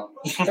thee well.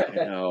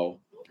 No.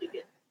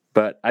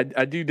 But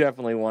I do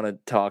definitely want to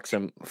talk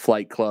some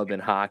Flight Club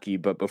and hockey.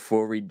 But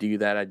before we do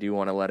that, I do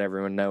want to let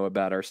everyone know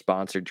about our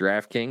sponsor,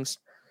 DraftKings.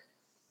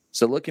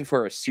 So looking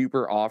for a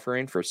super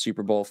offering for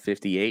Super Bowl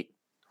 58?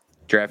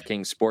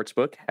 DraftKings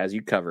Sportsbook has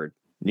you covered.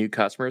 New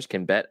customers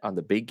can bet on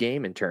the big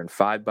game and turn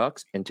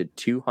 $5 into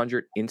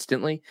 $200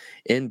 instantly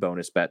in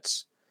bonus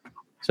bets.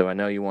 So I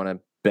know you want to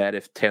bet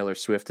if Taylor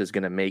Swift is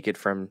going to make it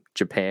from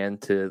Japan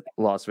to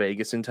Las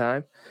Vegas in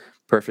time.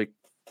 Perfect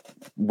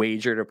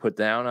wager to put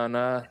down on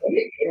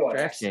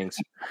DraftKings.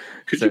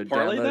 Could you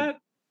parlay that?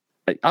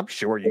 I'm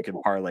sure you can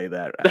parlay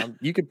that.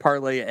 You could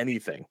parlay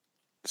anything.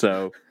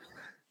 So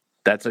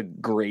that's a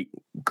great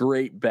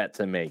bet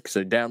to make.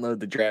 So download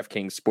the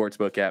DraftKings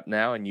Sportsbook app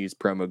now and use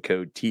promo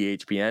code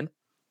THPN.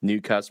 New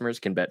customers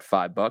can bet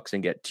 $5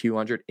 and get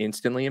 $200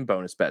 instantly in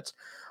bonus bets.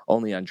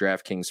 Only on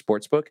DraftKings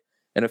Sportsbook,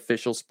 an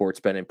official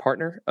sports betting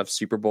partner of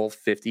Super Bowl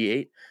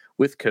 58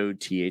 with code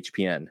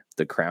THPN.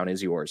 The crown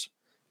is yours.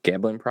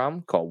 Gambling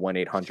problem? Call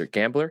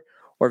 1-800-GAMBLER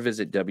or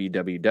visit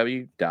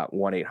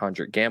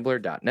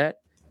www.1800gambler.net.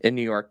 In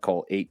New York,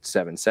 call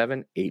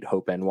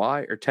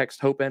 877-8-HOPE-NY or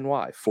text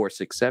HOPE-NY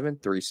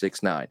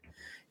 467-369.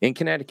 In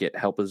Connecticut,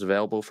 help is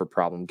available for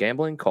problem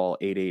gambling. Call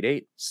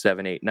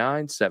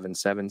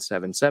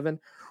 888-789-7777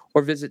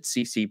 or visit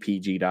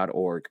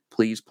ccpg.org.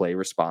 Please play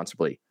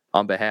responsibly.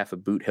 On behalf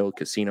of Boot Hill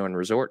Casino and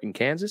Resort in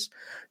Kansas,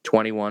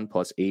 21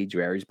 plus age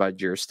varies by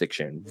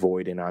jurisdiction.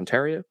 Void in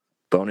Ontario.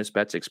 Bonus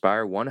bets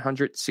expire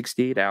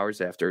 168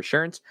 hours after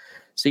assurance.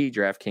 See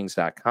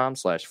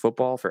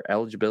DraftKings.com/football for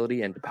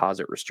eligibility and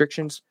deposit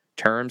restrictions,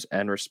 terms,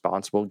 and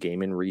responsible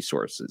gaming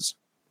resources.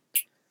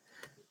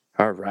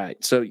 All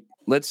right, so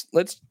let's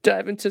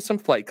dive into some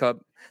Flight Club.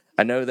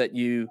 I know that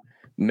you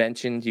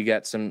mentioned you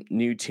got some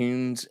new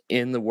tunes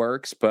in the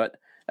works, but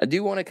I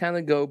do want to kind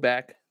of go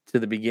back to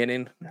the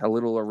beginning, a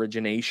little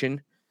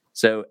origination.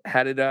 So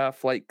how did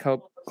Flight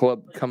Club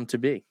come to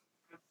be?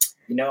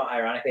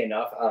 ironically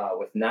enough,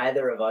 with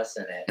neither of us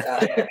in it,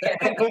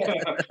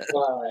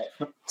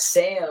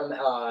 Sam,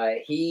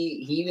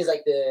 he was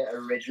like the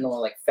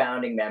original like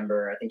founding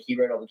member. I think he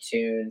wrote all the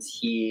tunes.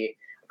 I'm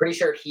pretty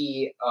sure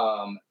he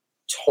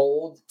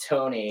told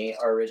Tony,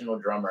 our original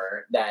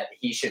drummer, that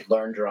he should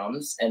learn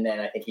drums, and then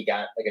I think he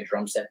got like a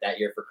drum set that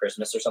year for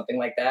Christmas or something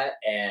like that,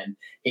 and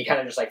he kind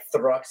of just like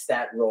thrust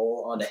that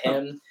role onto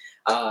him.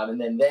 And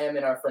then them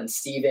and our friend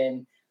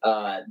Steven,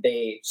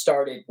 they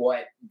started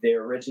what the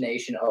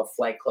origination of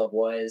Flight Club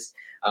was.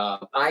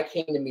 I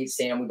came to meet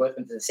Sam. We both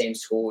went to the same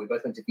school. We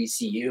both went to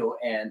VCU,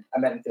 and I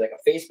met him through like a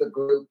Facebook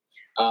group.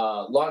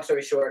 Long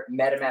story short,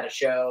 met him at a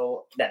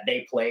show that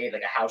they played,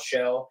 like a house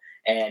show.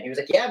 And he was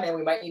like, yeah, man,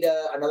 we might need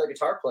another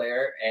guitar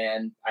player.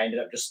 And I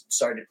ended up just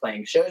started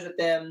playing shows with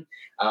them.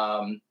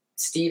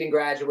 Steven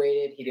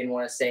graduated. He didn't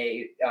want to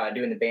stay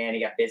doing the band.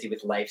 He got busy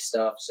with life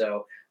stuff.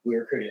 So we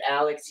recruited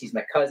Alex. He's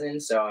my cousin.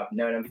 So I've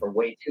known him for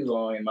way too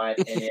long, in my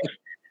opinion.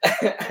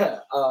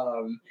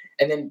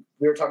 And then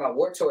we were talking about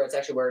Warped Tour. It's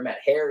actually where we met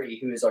Harry,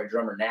 who is our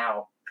drummer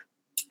now.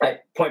 I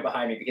point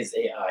behind me because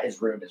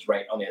his room is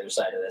right on the other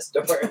side of this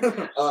door.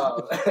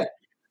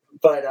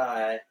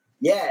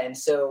 Yeah, and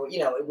so,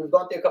 we've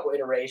gone through a couple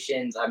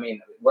iterations. I mean,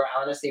 we're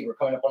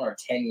coming up on our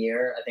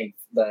 10-year. I think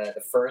the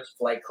first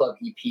Flight Club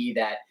EP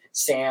that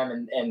Sam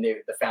and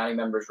the founding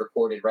members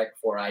recorded right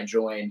before I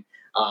joined,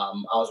 I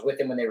was with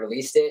them when they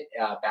released it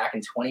back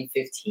in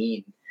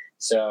 2015.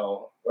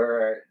 So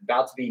we're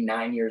about to be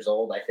 9 years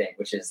old, I think,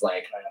 which is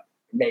like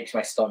makes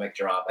my stomach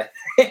drop,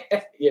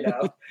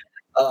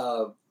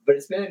 But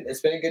it's been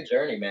a good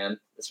journey, man.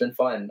 It's been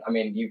fun. I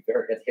mean, you get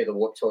to hear the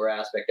Warped Tour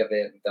aspect of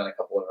it. We've done a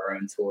couple of our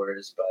own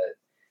tours, but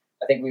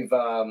I think we've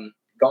gone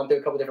through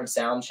a couple different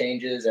sound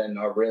changes and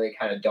are really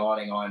kind of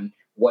dawning on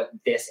what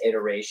this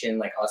iteration,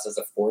 like us as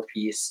a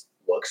 4-piece,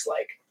 looks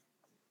like.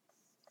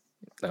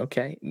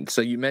 Okay,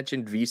 so you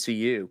mentioned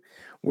VCU.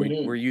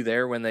 Were you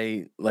there when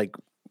they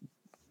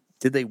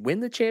did they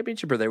win the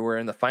championship or they were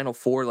in the Final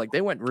Four? Like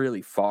they went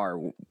really far.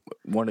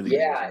 One of the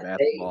years in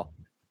basketball.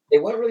 They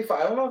went really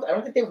far. I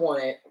don't think they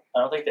won it. I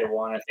don't think they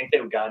won. I think they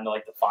got into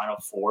like the Final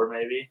Four,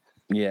 maybe.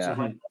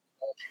 Yeah.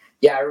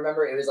 Yeah, I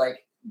remember it was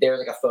like there was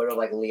like a photo of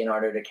like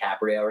Leonardo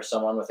DiCaprio or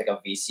someone with like a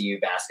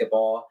VCU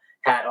basketball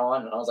hat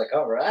on, and I was like,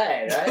 all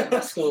right, my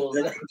school's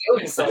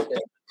doing something.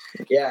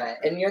 Yeah,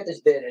 and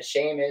the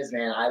shame is,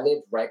 man, I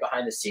live right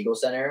behind the Siegel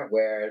Center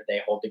where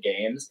they hold the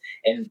games,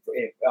 and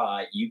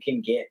you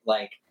can get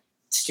like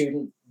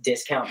student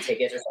discount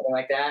tickets or something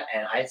like that,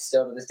 and I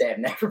still to this day have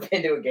never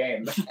been to a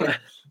game.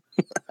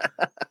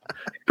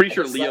 Pretty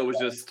sure Leo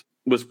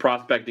was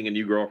prospecting a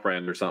new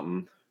girlfriend or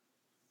something.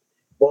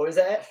 What was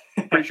that?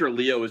 Pretty sure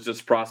Leo was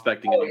just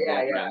prospecting a new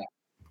girlfriend.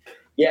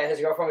 Yeah,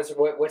 his girlfriend was,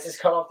 what's his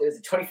cutoff? Is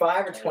it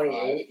 25 or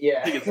 28?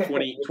 Yeah. I think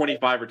it's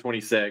 25 or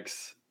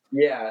 26.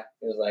 Yeah. It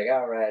was like,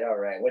 all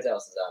right. What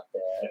else is out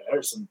there?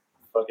 There's some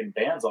fucking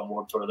bands on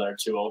Warped Tour that are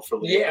too old for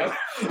Leo.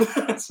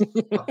 Yeah.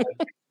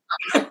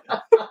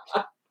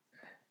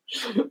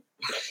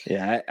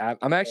 Yeah,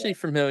 I'm actually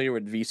familiar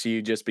with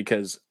VCU just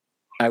because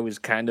I was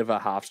kind of a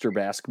Hofstra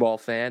basketball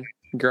fan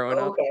growing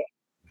up. Okay.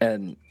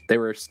 And they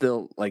were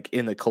still like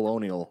in the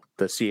Colonial,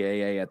 the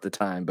CAA at the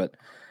time, but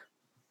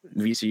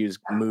VCU's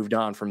moved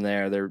on from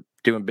there. They're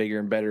doing bigger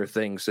and better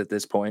things at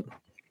this point.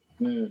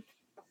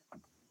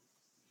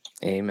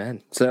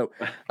 Amen. So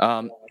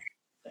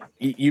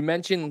you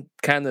mentioned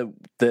kind of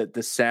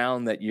the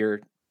sound that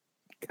you're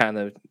kind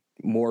of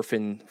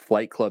morphing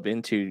Flight Club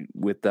into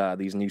with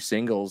these new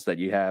singles that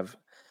you have.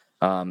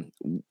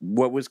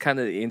 What was kind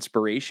of the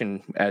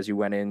inspiration as you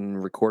went in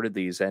and recorded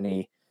these?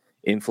 Any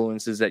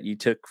influences that you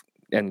took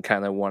and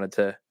kind of wanted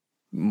to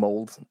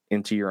mold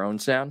into your own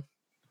sound?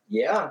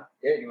 Yeah,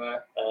 you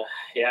want?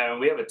 Yeah, I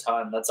mean, we have a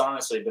ton. That's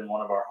honestly been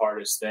one of our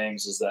hardest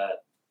things, is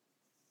that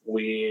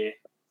we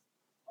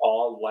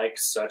all like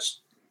such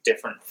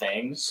different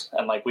things,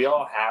 and like we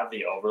all have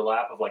the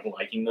overlap of like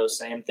liking those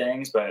same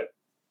things, but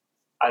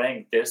I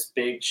think this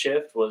big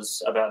shift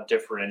was about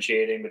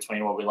differentiating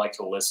between what we like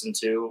to listen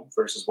to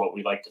versus what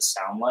we like to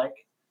sound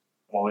like,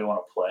 what we want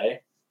to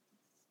play.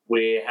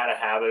 We had a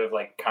habit of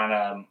like kind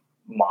of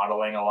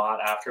modeling a lot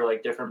after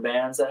like different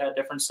bands that had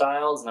different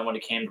styles, and then when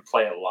it came to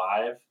play it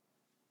live,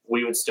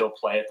 we would still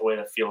play it the way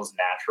that feels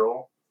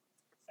natural.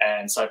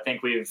 And so I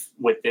think with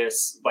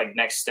this like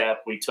next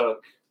step, we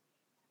took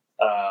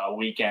a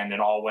weekend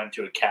and all went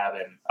to a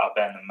cabin up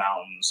in the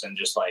mountains and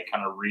just like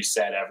kind of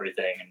reset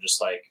everything, and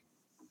just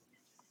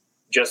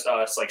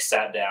us like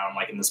sat down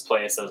like in this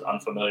place that was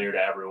unfamiliar to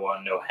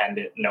everyone, no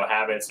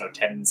habits, no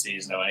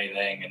tendencies, no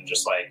anything, and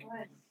just like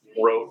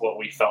wrote what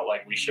we felt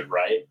like we should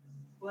write.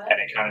 And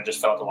it kind of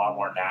just felt a lot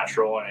more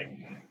natural, and it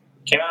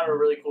came out of a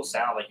really cool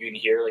sound. Like you can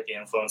hear like the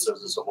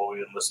influences of what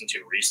we've been listening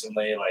to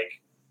recently.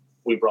 Like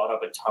we brought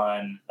up a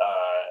ton.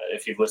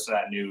 If you've listened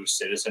to that new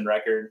Citizen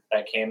record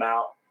that came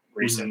out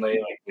recently,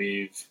 like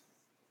we've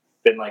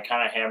been like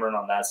kind of hammering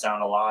on that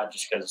sound a lot,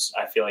 just because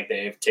I feel like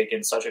they've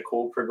taken such a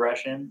cool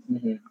progression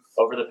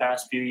over the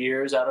past few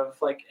years out of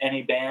like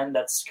any band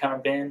that's kind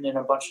of been in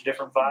a bunch of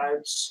different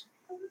vibes.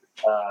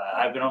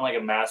 I've been on like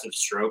a massive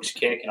Strokes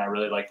kick, and I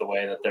really like the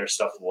way that their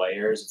stuff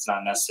layers. It's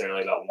not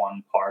necessarily about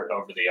one part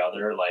over the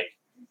other. Like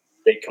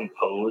they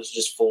compose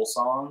just full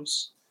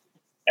songs,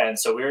 and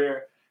so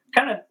we're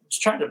kind of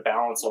just trying to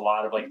balance a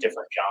lot of like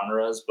different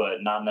genres,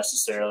 but not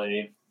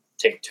necessarily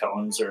take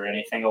tones or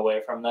anything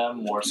away from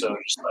them. More so,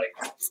 just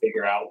like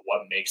figure out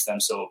what makes them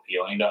so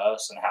appealing to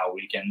us and how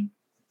we can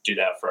do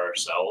that for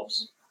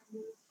ourselves.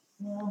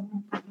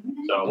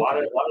 So a lot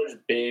of just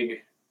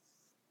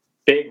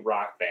big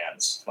rock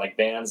bands, like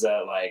bands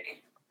that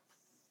like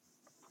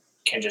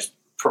can just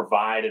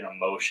provide an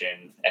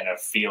emotion and a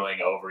feeling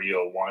over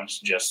you at once,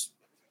 just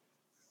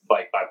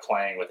like by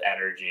playing with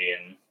energy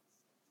and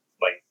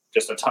like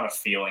just a ton of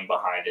feeling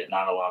behind it,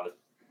 not a lot of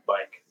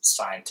like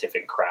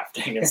scientific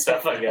crafting and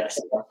stuff, I guess.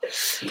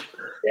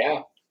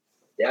 Yeah,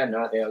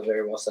 no, I think that was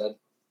very well said.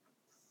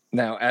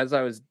 Now, as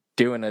I was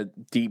doing a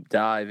deep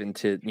dive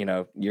into, you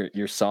know,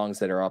 your songs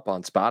that are up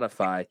on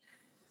Spotify,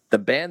 the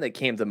band that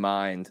came to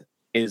mind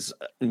is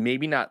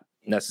maybe not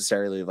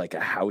necessarily like a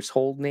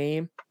household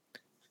name,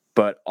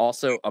 but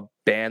also a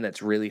band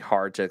that's really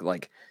hard to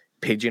like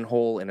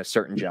pigeonhole in a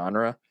certain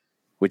genre,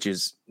 which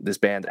is this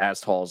band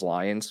As Tall as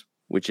Lions,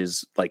 which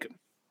is like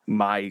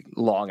my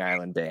Long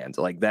Island band.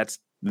 Like that's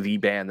the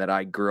band that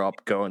I grew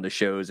up going to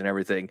shows and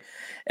everything.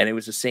 And it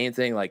was the same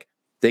thing. Like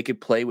they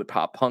could play with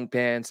pop punk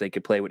bands, they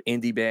could play with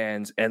indie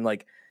bands. And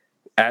like,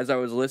 as I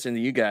was listening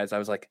to you guys, I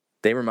was like,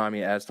 they remind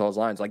me of As Tall as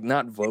Lions, like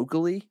not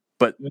vocally,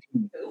 but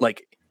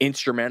like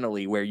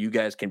instrumentally, where you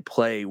guys can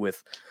play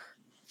with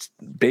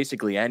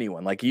basically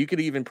anyone. Like you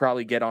could even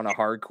probably get on a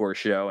hardcore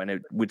show and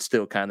it would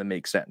still kind of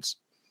make sense.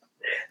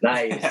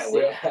 Nice.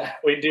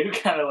 We do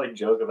kind of like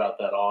joke about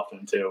that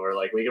often too. Where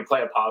like we could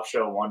play a pop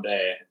show one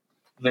day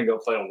and then go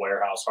play a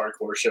warehouse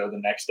hardcore show the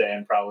next day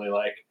and probably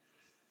like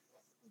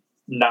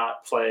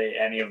not play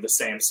any of the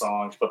same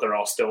songs, but they're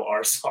all still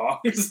our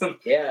songs.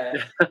 Yeah.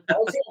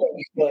 Also,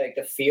 like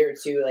the fear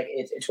too, like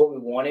it's what we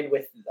wanted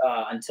with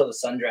Until the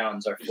Sun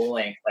Drowns, our full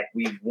length. Like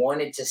we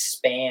wanted to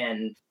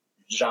span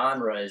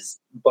genres,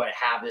 but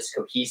have this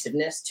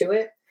cohesiveness to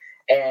it.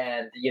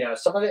 And, you know,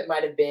 some of it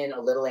might have been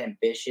a little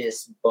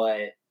ambitious,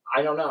 but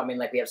I don't know. I mean,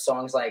 like we have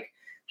songs like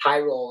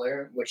High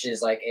Roller, which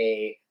is like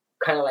a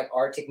kind of like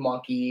Arctic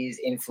Monkeys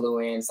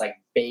influence, like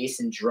bass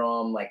and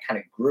drum, like kind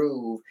of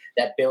groove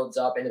that builds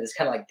up into this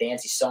kind of like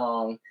dancey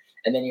song.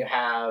 And then you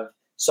have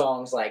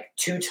songs like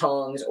Two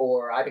Tongues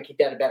or I've Been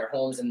Kicked Out of Better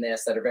Homes Than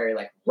This that are very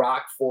like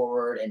rock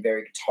forward and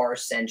very guitar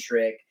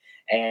centric.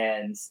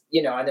 And,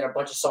 you know, and then a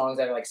bunch of songs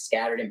that are like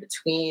scattered in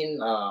between.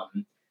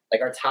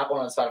 Like our top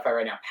one on Spotify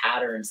right now,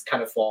 Patterns,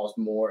 kind of falls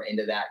more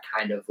into that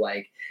kind of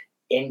like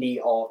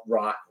indie alt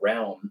rock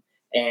realm.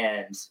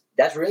 And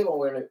that's really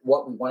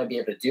what we want to be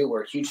able to do.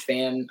 We're a huge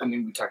fan. I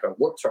mean, we talked about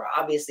Warped Tour,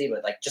 obviously,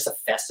 but like just the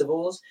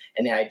festivals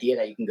and the idea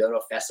that you can go to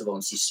a festival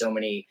and see so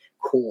many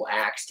cool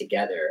acts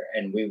together.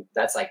 And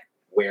that's like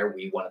where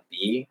we want to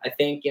be, I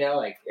think, you know,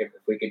 like if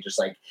we could just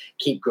like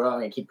keep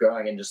growing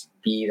and just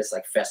be this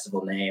like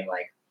festival name,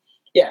 like,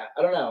 yeah,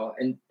 I don't know.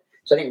 And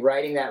so I think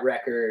writing that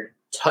record,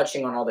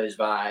 touching on all those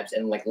vibes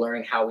and like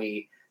learning how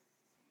we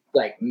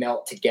like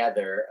melt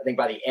together. I think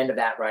by the end of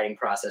that writing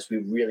process, we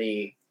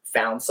really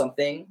found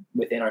something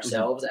within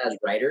ourselves as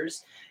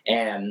writers.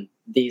 And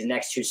these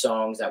next two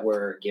songs that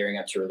we're gearing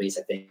up to release,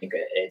 I think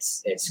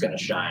it's going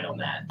to shine on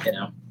that, you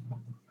know?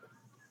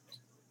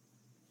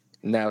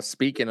 Now,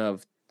 speaking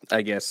of,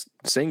 I guess,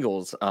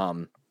 singles,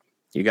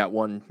 you got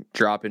one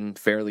dropping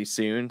fairly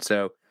soon.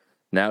 So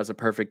now's a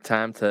perfect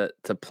time to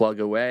plug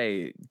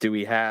away. Do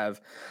we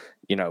have,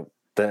 you know,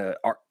 the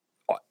art,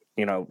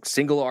 you know,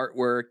 single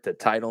artwork, the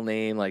title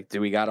name, like,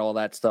 do we got all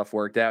that stuff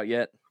worked out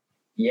yet?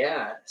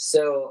 Yeah.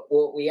 So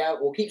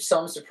we'll keep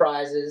some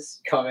surprises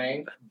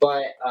coming,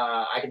 but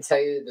I can tell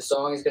you the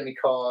song is going to be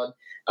called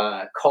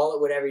Call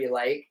It Whatever You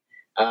Like.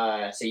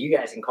 So you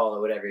guys can call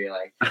it whatever you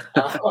like.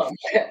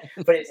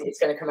 But it's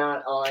going to come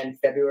out on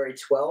February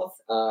 12th.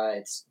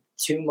 It's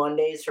 2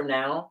 Mondays from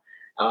now.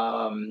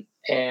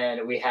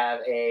 And we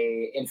have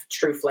in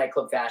true Flight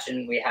Club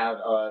fashion, we have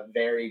a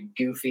very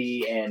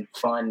goofy and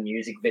fun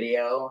music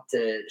video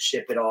to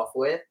ship it off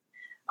with.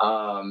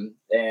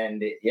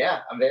 And yeah,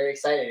 I'm very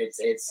excited.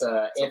 It's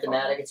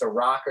anthematic. It's a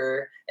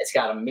rocker. It's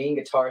got a mean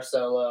guitar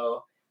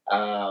solo.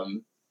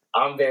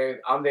 I'm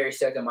very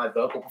stoked on my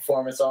vocal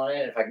performance on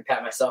it. If I can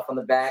pat myself on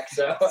the back,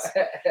 so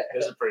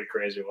it's a pretty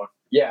crazy one.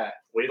 Yeah,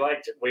 I don't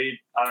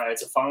know.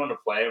 It's a fun one to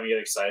play, and we get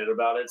excited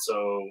about it.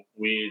 So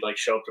we like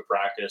show up to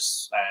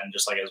practice, and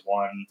just like as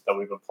one that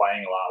we've been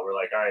playing a lot, we're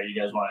like, all right, you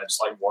guys want to just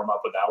like warm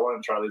up with that one?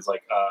 And Charlie's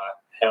like,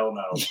 hell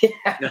no.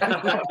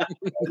 Yeah.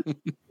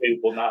 We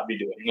will not be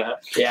doing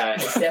that. Yeah,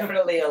 it's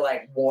definitely a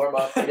like warm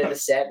up into the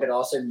set, but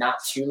also not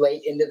too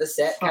late into the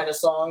set kind of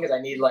song because I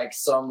need like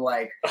some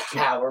like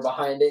power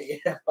behind it.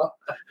 You know?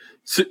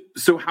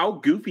 So how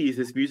goofy is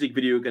this music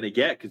video going to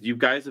get? Because you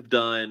guys have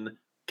done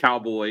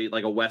cowboy,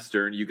 like a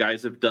Western. You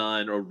guys have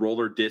done a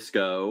roller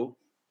disco.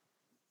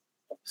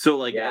 So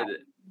like, yeah.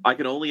 I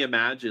can only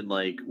imagine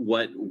like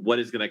what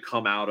is going to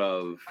come out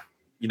of,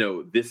 you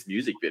know, this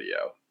music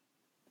video.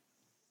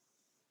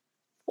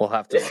 We'll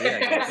have to see, I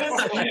guess.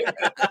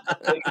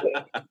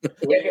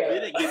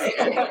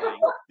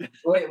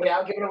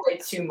 Without giving away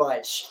too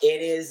much,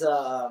 it's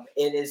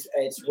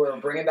we're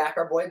bringing back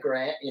our boy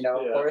Grant.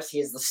 Of course, he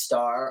is the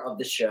star of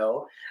the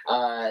show.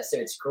 So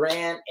it's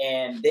Grant,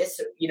 and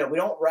this, we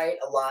don't write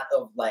a lot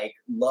of like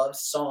love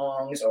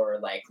songs or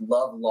like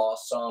love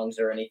lost songs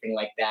or anything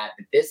like that.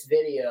 But this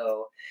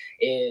video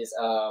is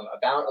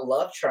about a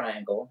love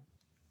triangle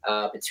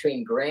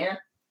between Grant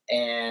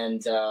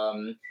and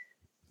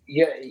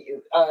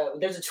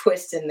there's a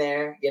twist in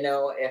there,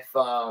 if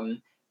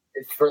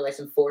for like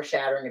some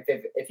foreshadowing,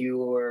 if you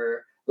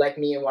were like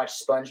me and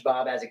watched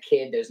SpongeBob as a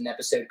kid, there's an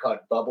episode called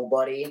Bubble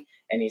Buddy,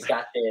 and he's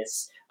got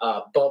this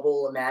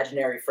bubble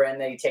imaginary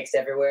friend that he takes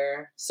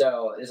everywhere.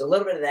 So there's a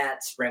little bit of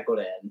that sprinkled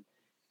in.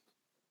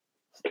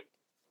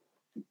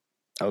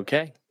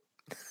 Okay.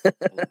 I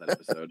love that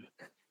episode.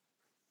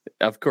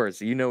 Of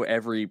course,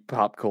 every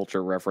pop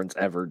culture reference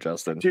ever,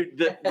 Justin.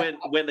 Dude,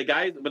 when the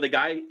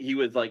guy he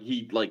was like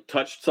he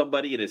touched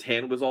somebody and his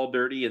hand was all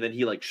dirty, and then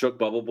he like shook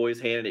Bubble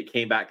Boy's hand and it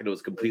came back and it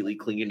was completely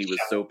clean, and he was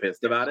so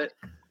pissed about it.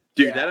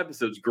 Dude, that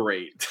episode's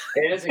great.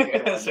 It is a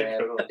good one,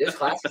 man. There's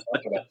classic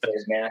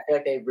episodes, man. I feel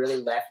like they really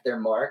left their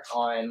mark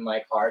on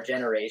like our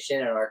generation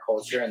and our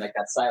culture and like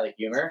that style of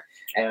humor.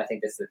 And I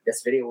think this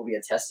video will be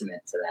a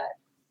testament to that.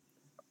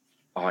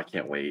 Oh, I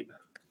can't wait.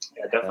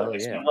 Yeah, definitely.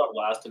 SpongeBob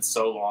lasted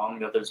so long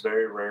that there's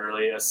very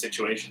rarely a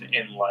situation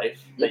in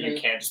life that you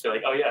can't just be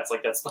like, oh yeah, it's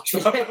like that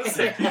SpongeBob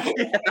episode.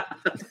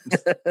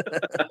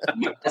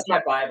 That's my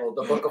Bible,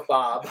 the Book of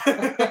Bob.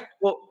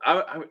 Well,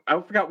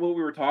 I forgot what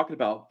we were talking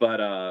about,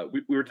 but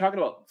we were talking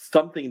about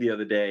something the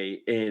other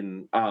day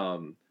in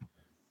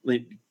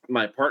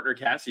my partner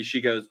Cassie.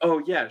 She goes,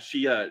 oh yeah,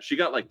 she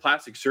got like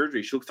plastic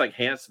surgery. She looks like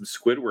handsome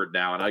Squidward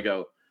now, and I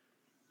go,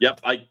 yep,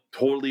 I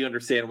totally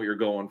understand what you're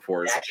going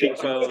for. It's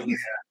cheekbones.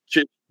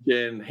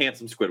 And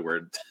handsome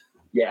Squidward.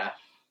 Yeah.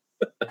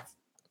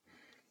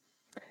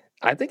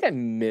 I think I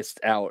missed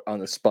out on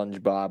the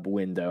SpongeBob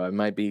window. I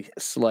might be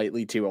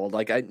slightly too old.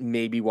 Like I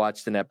maybe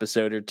watched an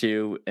episode or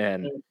two,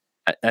 and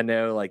I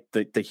know like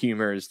the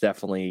humor is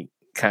definitely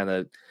kind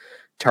of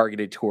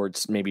targeted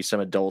towards maybe some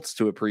adults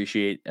to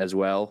appreciate as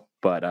well.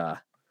 But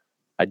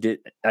I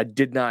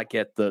did not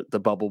get the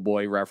Bubble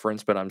Boy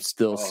reference, but I'm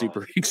still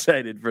super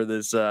excited for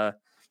this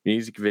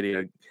music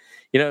video.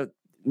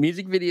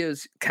 Music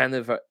videos kind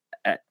of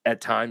at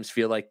times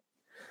feel like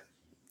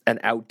an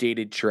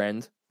outdated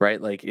trend,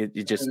 right? Like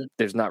it just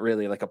there's not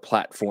really like a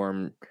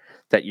platform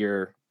that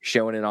you're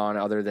showing it on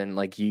other than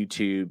like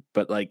YouTube,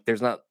 but like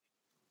there's not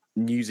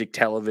music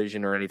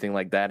television or anything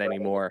like that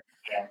anymore.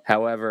 Yeah.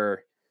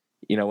 However,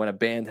 when a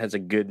band has a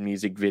good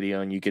music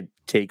video and you could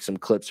take some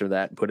clips of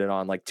that and put it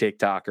on like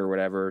TikTok or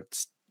whatever,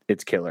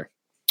 it's killer.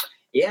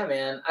 Yeah,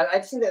 man. I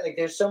just think that like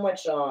there's so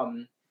much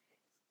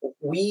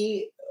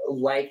we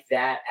like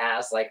that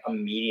as like a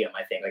medium.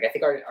 I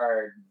think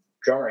our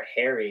drummer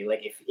Harry,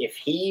 like if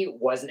he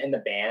wasn't in the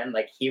band,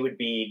 like he would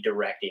be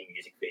directing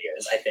music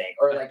videos, I think,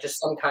 or like just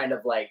some kind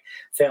of like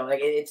film.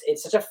 Like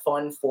it's such a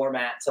fun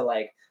format to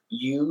like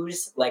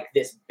use like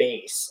this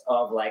base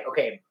of like,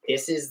 okay,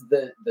 this is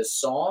the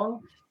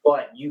song,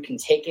 but you can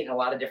take it in a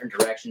lot of different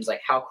directions.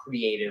 Like how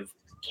creative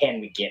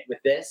can we get with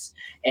this?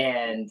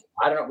 And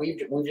I don't know,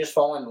 we've just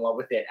fallen in love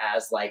with it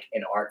as like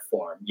an art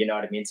form, you know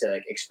what I mean, to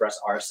like express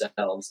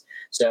ourselves.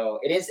 So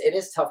it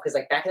is tough because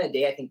like back in the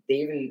day, I think they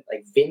even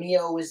like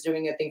Vimeo was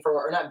doing a thing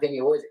or not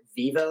Vimeo, what was it,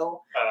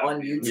 Vivo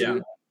on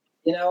YouTube,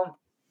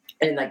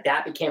 and like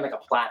that became like a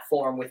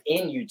platform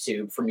within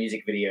YouTube for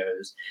music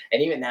videos,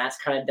 and even that's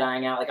kind of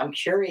dying out. Like I'm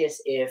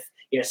curious if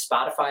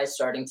Spotify is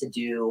starting to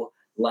do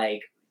like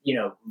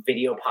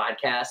video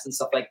podcasts and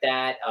stuff like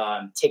that.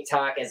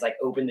 TikTok has like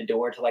opened the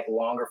door to like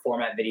longer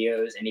format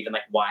videos and even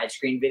like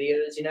widescreen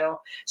videos,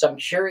 So I'm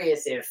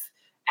curious if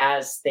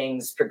as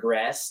things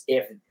progress,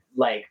 if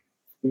like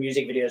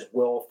music videos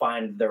will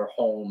find their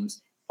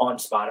homes on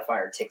Spotify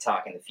or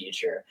TikTok in the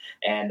future.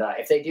 And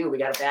if they do, we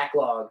got a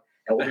backlog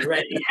and we'll be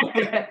ready.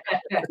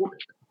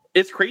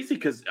 It's crazy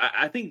because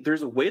I think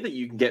there's a way that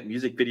you can get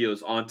music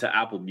videos onto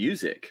Apple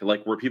Music,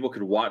 like where people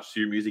could watch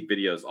your music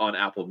videos on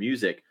Apple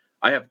Music.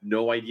 I have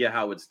no idea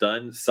how it's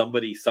done.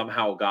 Somebody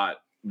somehow got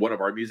one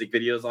of our music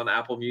videos on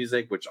Apple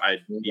Music, which I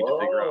need to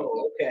figure out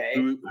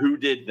who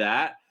did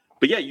that.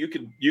 But yeah, you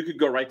could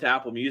go right to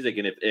Apple Music,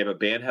 and if a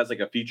band has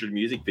like a featured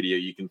music video,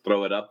 you can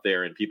throw it up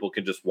there, and people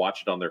can just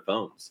watch it on their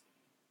phones.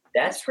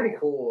 That's pretty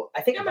cool.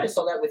 I think I might have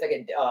saw that with like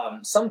a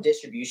some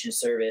distribution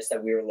service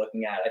that we were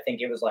looking at. I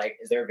think it was like,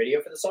 is there a video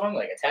for the song?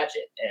 Like attach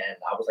it. And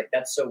I was like,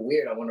 that's so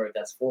weird. I wonder what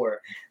that's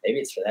for. Maybe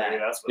it's for that.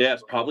 Yeah,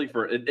 it's probably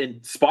for,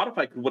 and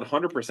Spotify could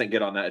 100%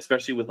 get on that,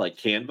 especially with like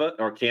Canva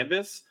or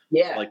Canvas.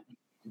 Yeah. Like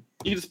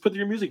you just put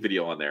your music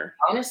video on there.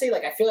 Honestly,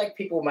 like I feel like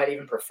people might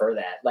even prefer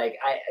that. Like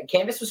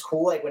Canvas was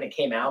cool like when it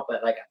came out,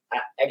 but like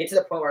I get to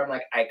the point where I'm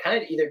like, I kind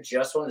of either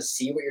just want to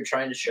see what you're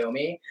trying to show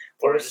me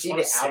or see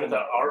the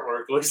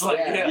artwork looks like.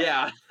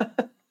 Yeah.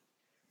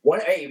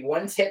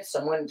 One tip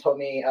someone told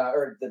me,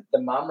 or the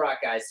Mom Rock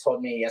guys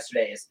told me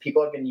yesterday, is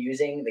people have been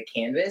using the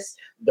canvas.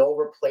 They'll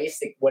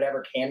replace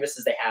whatever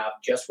canvases they have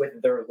just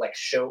with their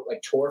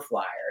tour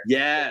flyer.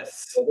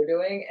 Yes. What they're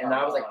doing, and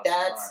I was like,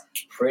 that's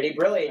pretty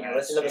brilliant. You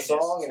listen to the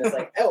song, and it's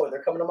like, oh,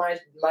 they're coming to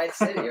my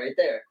city right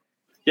there.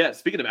 Yeah.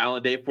 Speaking of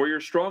Alan Day, 4 Year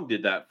Strong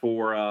did that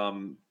for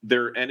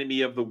their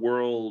Enemy of the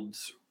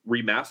World's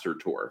remaster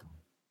tour.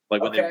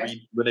 Like when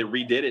they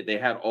redid it, they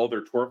had all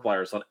their tour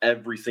flyers on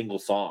every single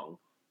song.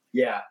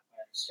 Yeah,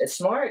 it's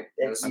smart.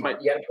 It's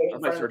smart. You got to put it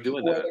in front of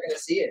people where they're going to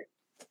see it.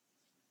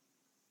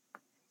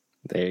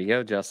 There you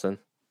go, Justin.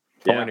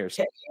 Pointers.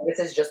 Yeah. This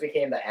has just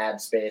became the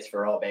ad space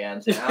for all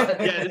bands now.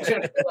 It's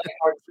going to be like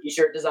our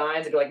T-shirt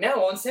designs and be like,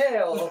 now on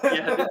sale.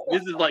 Yeah,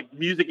 this is like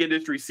Music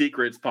Industry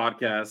Secrets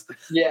podcast.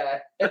 Yeah.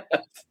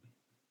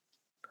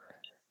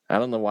 I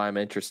don't know why I'm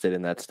interested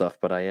in that stuff,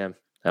 but I am.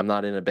 I'm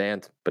not in a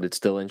band, but it's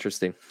still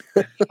interesting.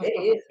 It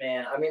is,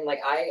 man. I mean, like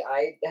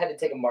I had to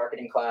take a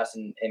marketing class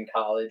in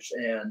college,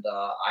 and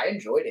I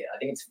enjoyed it. I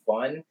think it's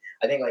fun.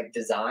 I think like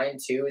design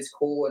too is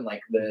cool, and like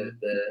the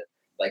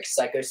like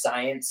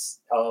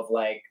psychoscience of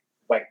like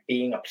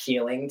being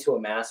appealing to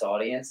a mass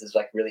audience is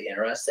like really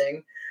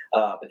interesting.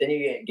 But then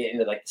you get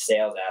into like the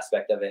sales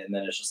aspect of it, and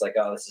then it's just like,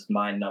 oh, this is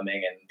mind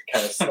numbing, and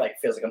kind of like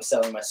feels like I'm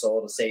selling my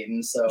soul to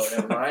Satan. So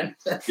never mind.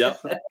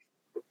 Yep.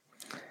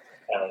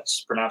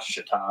 It's pronounced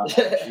Shaitan.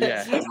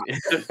 Yeah.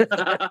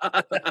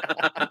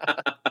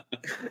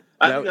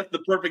 I think that's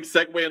the perfect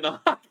segue into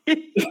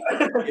hockey.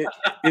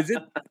 Is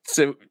it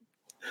so?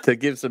 To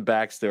give some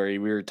backstory,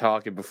 we were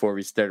talking before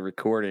we started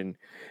recording,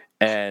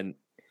 and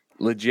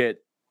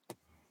legit,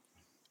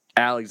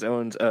 Alex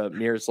owns a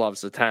Miroslav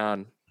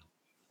Satan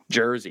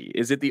jersey.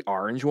 Is it the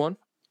orange one?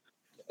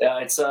 Yeah,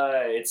 it's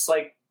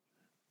like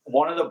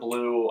one of the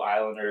blue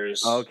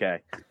Islanders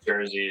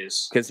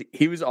jerseys. Because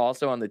he was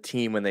also on the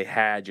team when they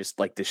had just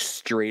like this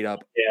straight up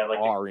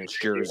orange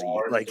jersey,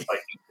 like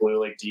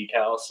blue like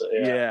decals. So,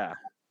 yeah.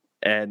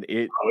 And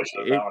I wish it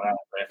was that one out,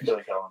 but I feel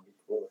like that one would be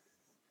cool.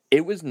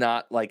 It was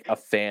not like a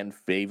fan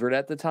favorite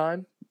at the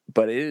time,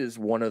 but it is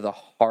one of the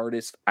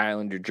hardest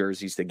Islander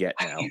jerseys to get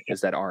now.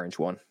 Is that orange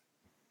one?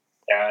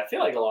 Yeah, I feel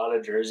like a lot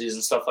of jerseys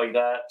and stuff like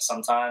that,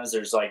 sometimes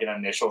there's like an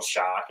initial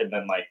shock, and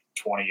then like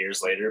 20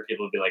 years later,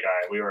 people would be like, all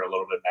right, we were a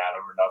little bit mad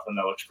over nothing.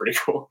 That looks pretty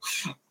cool.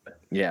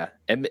 Yeah,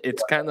 and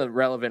it's kind of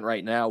relevant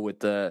right now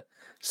with the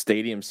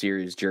Stadium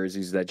Series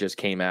jerseys that just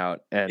came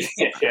out, and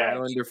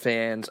Islander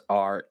fans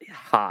are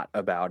hot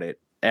about it.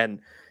 And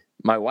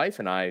my wife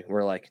and I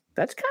were like,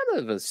 that's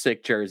kind of a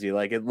sick jersey.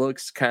 Like, it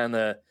looks kind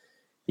of,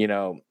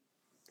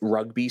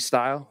 rugby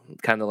style,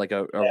 kind of like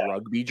a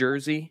rugby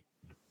jersey,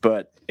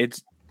 but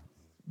it's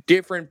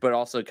different, but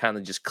also kind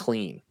of just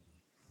clean.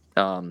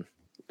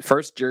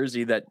 First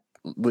jersey that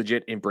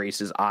legit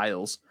embraces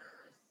Isles,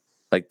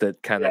 like the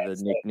kind of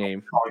the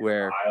nickname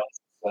where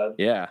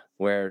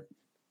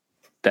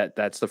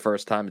that's the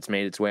first time it's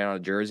made its way on a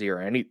jersey or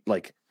any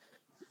like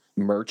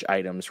merch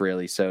items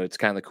really. So it's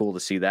kind of cool to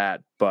see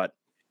that. But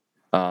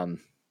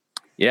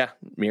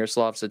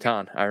Miroslav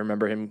Satan, I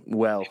remember him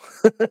well.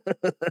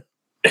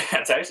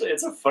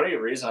 It's a funny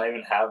reason I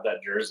even have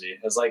that jersey.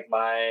 It's like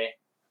my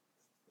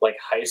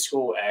high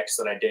school ex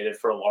that I dated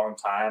for a long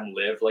time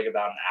lived like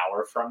about an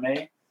hour from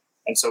me.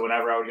 And so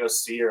whenever I would go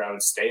see her, I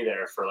would stay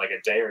there for like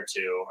a day or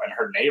two. And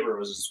her neighbor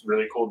was this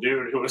really cool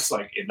dude who was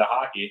like into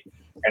hockey.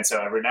 And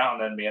so every now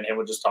and then me and him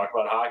would just talk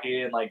about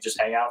hockey and like just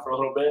hang out for a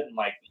little bit. And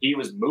like he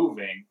was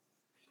moving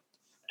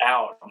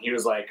out. And he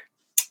was like,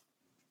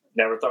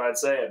 never thought I'd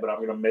say it, but I'm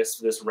going to miss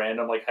this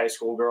random like high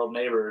school girl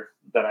neighbor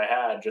that I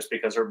had just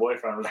because her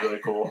boyfriend was really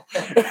cool.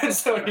 And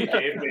so he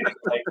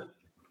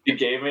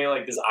gave me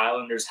like this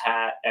Islanders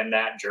hat and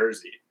that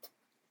jersey.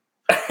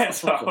 And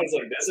so I was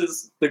like, this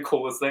is the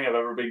coolest thing I've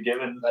ever been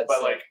given by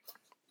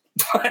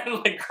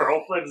my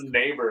girlfriend's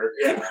neighbor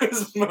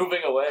who's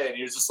moving away. And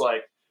he was just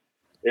like,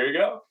 here you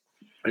go.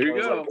 Here you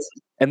go. Like,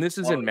 And this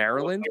is in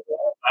Maryland?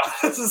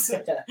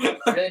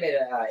 Really made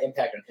an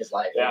impact on his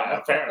life. Yeah,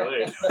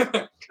 apparently.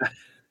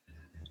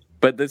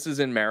 But this is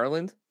in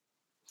Maryland?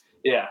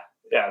 Yeah,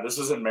 this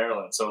was in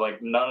Maryland. So like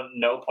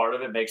no part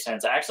of it makes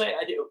sense. Actually,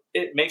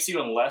 it makes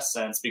even less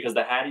sense because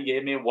the hat he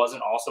gave me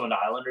wasn't also an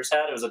Islanders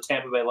hat. It was a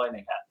Tampa Bay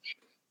Lightning hat.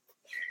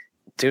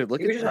 Dude,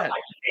 look at that.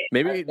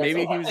 Maybe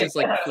he was just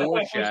like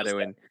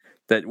foreshadowing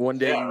that one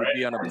day you would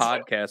be on a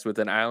podcast with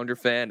an Islander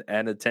fan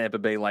and a Tampa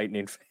Bay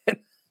Lightning fan.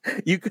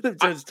 You could have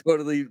just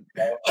totally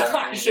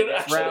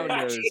brown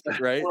nosed,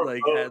 right?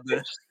 Like had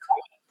the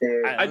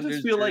I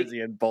just feel like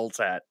and Bolts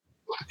hat.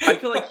 I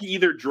feel like he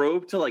either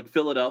drove to like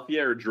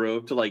Philadelphia or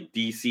drove to like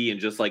DC and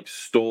just like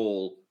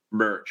stole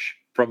merch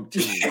from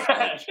teams.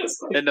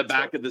 In the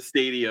back of the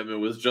stadium, it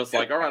was just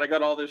like, all right, I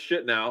got all this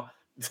shit now.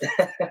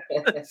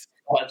 That's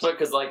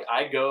because like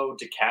I go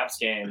to Caps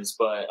games,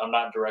 but I'm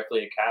not directly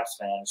a Caps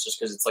fan. It's just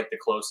because it's like the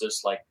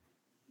closest like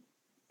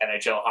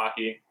NHL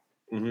hockey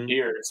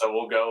here. So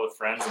we'll go with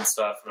friends and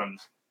stuff. And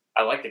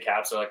I like the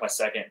Caps. They're like my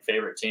second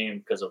favorite team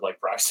because of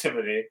like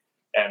proximity.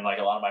 And like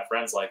a lot of my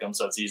friends like them,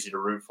 so it's easy to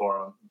root for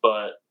them.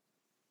 But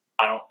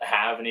I don't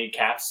have any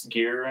Caps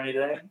gear or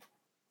anything.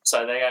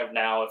 So I think I've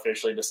now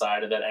officially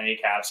decided that any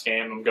Caps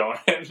game, I'm going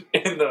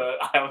in the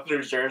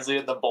Islanders jersey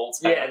and the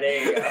Bolts hat. Yeah,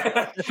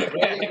 there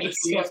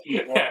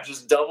you go.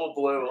 Just double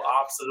blue,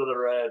 opposite of the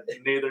red.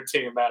 Neither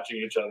team matching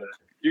each other.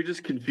 You're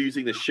just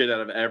confusing the shit out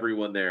of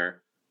everyone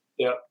there.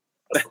 Yep,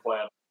 that's the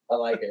plan. I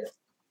like it.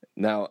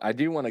 Now, I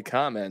do want to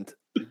comment.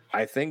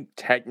 I think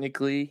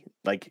technically,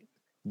 like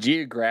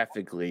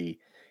geographically,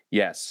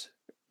 yes,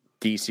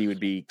 DC would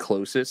be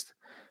closest.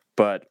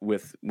 But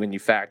when you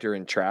factor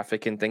in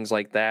traffic and things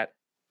like that,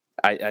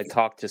 I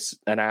talked to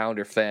an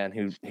Islander fan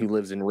who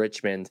lives in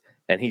Richmond,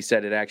 and he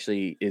said it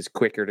actually is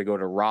quicker to go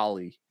to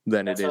Raleigh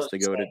than it is to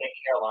go to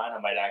Carolina.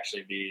 Might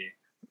actually be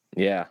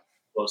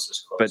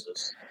closest. But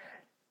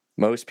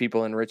most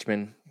people in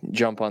Richmond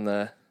jump on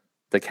the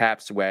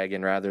Caps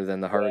wagon rather than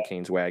the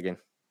Hurricanes wagon.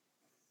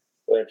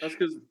 That's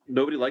because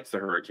nobody likes the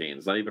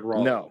Hurricanes. Not even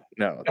Raleigh.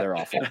 No, they're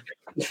awful.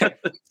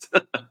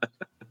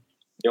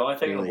 The only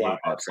thing Really the hate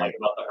that Blackhawks like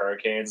about the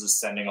Hurricanes is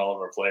sending all of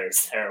our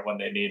players there when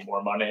they need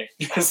more money.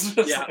 You can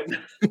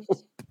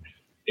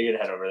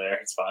head over there.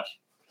 It's fine.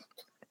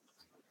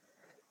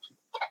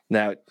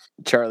 Now,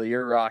 Charlie,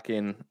 you're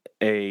rocking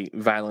a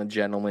Violent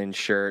Gentleman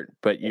shirt,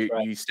 but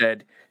you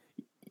said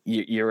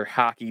your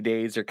hockey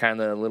days are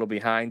kind of a little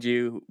behind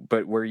you.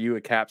 But were you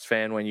a Caps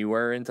fan when you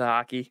were into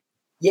hockey?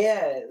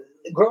 Yeah,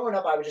 growing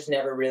up, I was just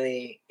never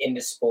really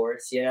into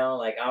sports,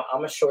 like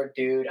I'm a short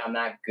dude. I'm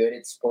not good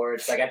at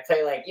sports. Like I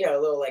play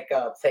little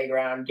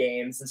playground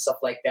games and stuff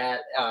like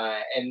that.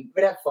 And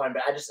we'd have fun,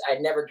 but I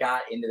never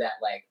got into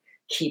that, like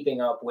keeping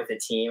up with a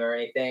team or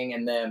anything.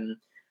 And then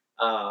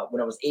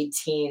when I was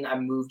 18, I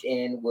moved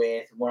in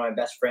with one of my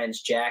best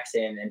friends,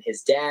 Jackson, and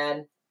his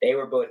dad. They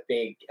were both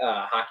big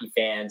hockey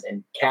fans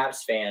and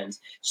Cavs fans.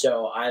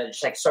 So I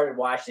just started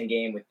watching the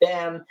game with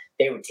them.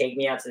 They would take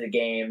me out to the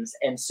games.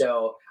 And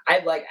so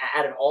I'd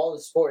out of all the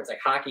sports,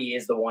 hockey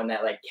is the one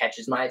that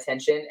catches my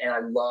attention. And I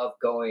love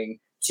going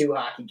to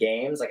hockey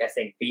games. I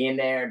think being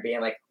there and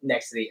being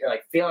next to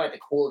feeling the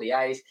cool of the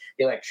ice,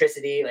 the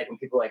electricity, when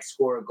people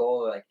score a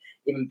goal, or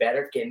even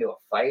better, get into a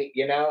fight,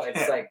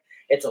 it's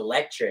it's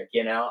electric,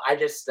 I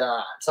just,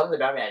 something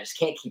about me, I just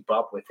can't keep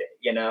up with it,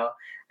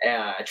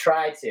 I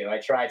try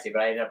to,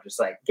 but I end up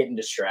just getting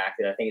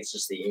distracted. I think it's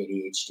just the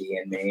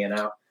ADHD in me, I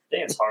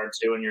think it's hard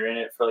too when you're in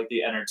it for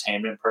the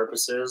entertainment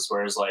purposes,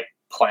 whereas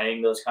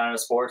playing those kind of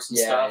sports and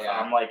stuff,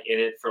 I'm in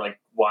it for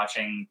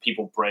watching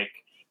people break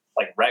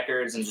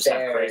records and just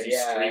have crazy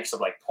streaks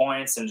of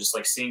points and just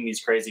seeing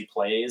these crazy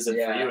plays. And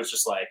for you, it's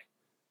just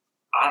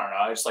I don't know.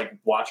 I just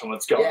watching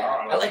what's going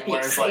on. I like the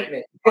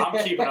excitement. I'm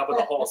keeping up with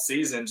the whole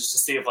season just to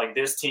see if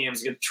this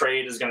team's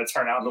trade is going to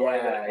turn out the way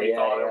that we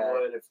thought it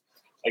would.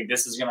 If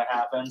this is going to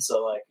happen.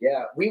 So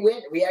we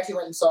actually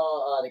went and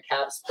saw the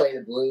Caps play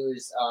the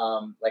Blues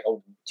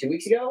 2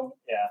 weeks ago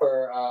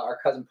for our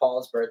cousin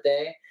Paul's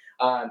birthday.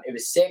 It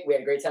was sick. We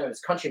had a great time. It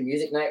was country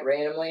music night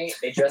randomly.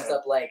 They dressed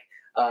up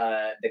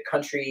the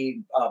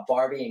country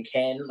Barbie and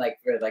Ken,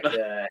 for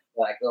the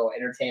little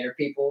entertainer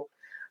people.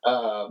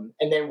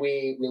 And then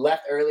we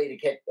left early to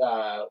get,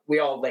 we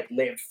all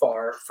lived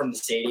far from the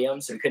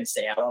stadium, so we couldn't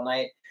stay out all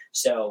night.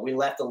 So we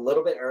left a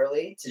little bit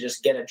early to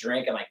just get a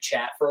drink and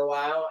chat for a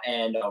while.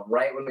 And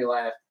right when we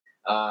left,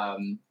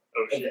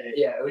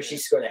 Oshie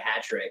scored a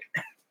hat trick.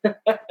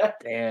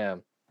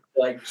 Damn.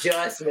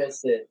 Just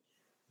missed it.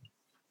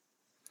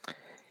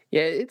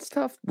 Yeah, it's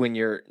tough when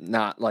you're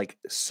not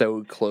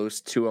so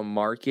close to a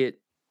market.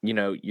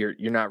 You're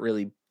not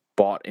really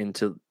bought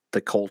into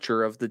the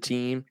culture of the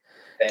team.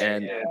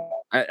 And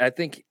I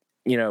think,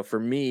 for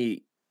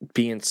me,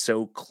 being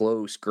so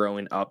close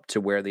growing up to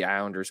where the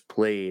Islanders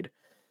played,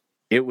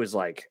 it was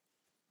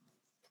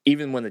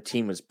even when the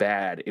team was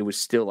bad, it was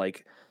still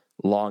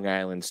Long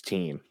Island's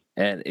team.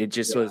 And it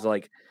just was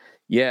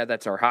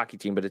that's our hockey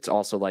team, but it's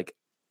also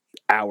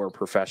our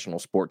professional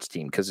sports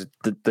team, because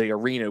the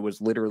arena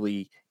was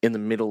literally in the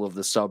middle of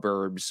the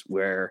suburbs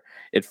where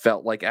it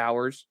felt like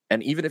ours.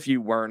 And even if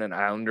you weren't an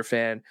Islander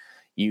fan,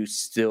 you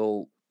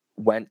still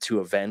went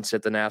to events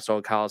at the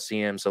Nassau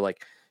Coliseum. So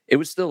it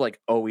was still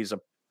always a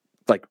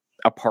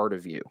part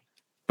of you.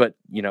 But,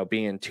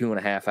 being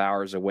 2.5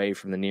 hours away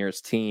from the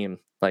nearest team,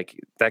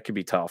 that could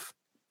be tough.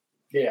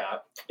 Yeah,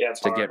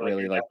 it's to hard. get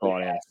really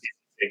bought in.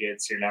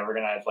 Tickets, you're never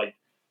gonna have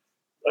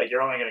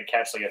you're only gonna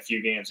catch a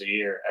few games a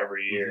year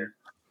every year.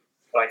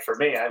 Mm-hmm. For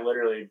me, I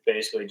literally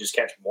basically just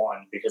catch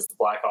one, because the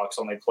Blackhawks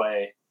only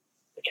play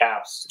the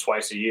Caps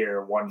twice a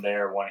year, one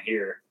there, one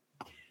here.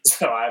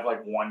 So I have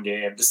one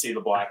game to see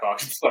the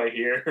Blackhawks play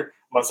here,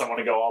 unless I want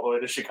to go all the way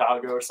to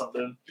Chicago or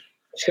something.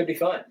 Which could be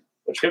fun.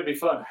 Could be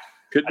fun.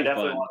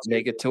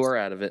 Make a tour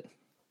out of it.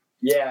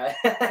 Yeah,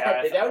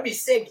 that would be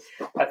sick.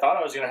 I thought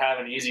I was going to have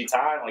an easy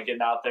time,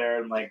 getting out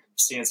there and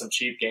seeing some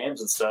cheap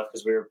games and stuff,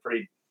 because we were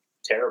pretty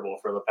terrible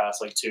for the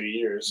past 2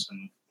 years,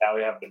 and now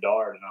we have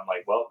Bedard, and I'm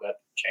well,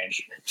 that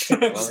changed.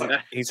 Well,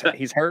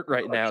 he's hurt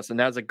right now, so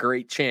now's a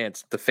great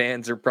chance. The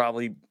fans are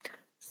probably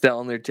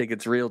selling their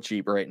tickets real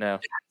cheap right now.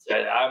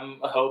 I'm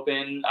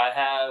hoping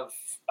I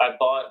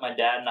bought my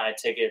dad and I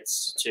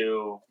tickets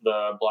to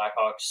the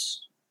Blackhawks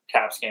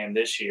Caps game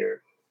this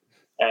year.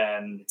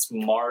 and it's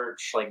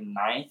March like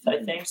 9th,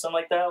 I think, something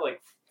like that,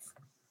 like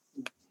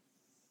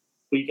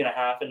week and a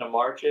half into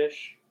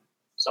March-ish,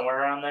 somewhere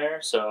around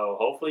there. So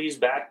hopefully he's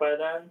back by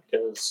then,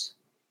 because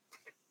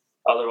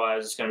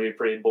otherwise it's going to be a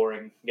pretty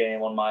boring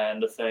game on my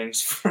end of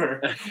things for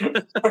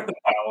that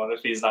one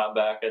if he's not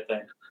back, I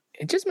think.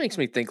 It just makes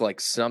me think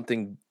like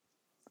something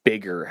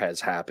bigger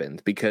has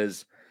happened,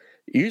 because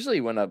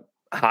usually when a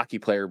hockey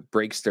player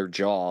breaks their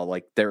jaw,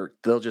 like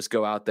they'll just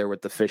go out there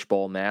with the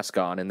fishbowl mask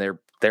on and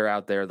they're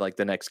out there like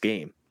the next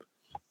game.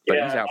 But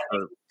Yeah, he's out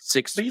for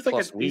 6 But he's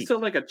plus he's weeks. still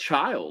like a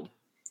child.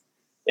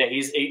 yeah,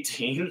 he's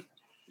 18.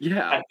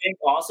 Yeah. I think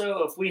also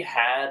if we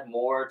had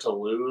more to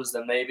lose,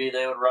 then maybe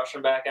they would rush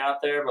him back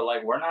out there. But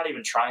like, we're not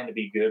even trying to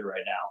be good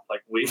right now.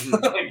 Like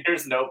like,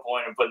 there's no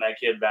point in putting that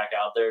kid back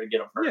out there to get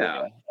him hurt. Yeah.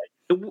 Again.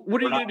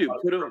 What are you We're gonna do?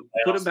 not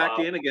Put him back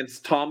style. in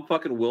against Tom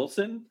fucking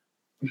Wilson?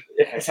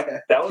 Yeah,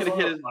 that was Gonna one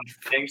hit of his- the funny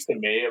things to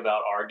me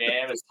about our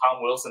game is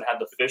Tom Wilson had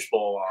the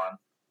fishbowl on,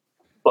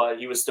 but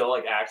he was still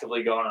like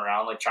actively going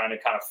around like trying to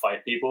kind of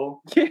fight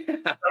people. Yeah.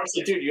 I was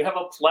like, dude, you have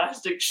a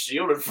plastic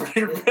shield in front of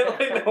your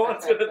belly. No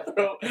one's gonna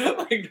throw.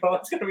 Like, no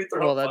one's gonna be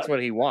throwing. Well, that's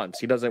what he wants.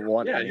 He doesn't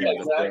want Yeah, anyone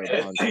to throw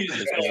exactly. punches. He's just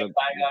This gonna is a-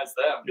 antagonize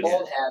them.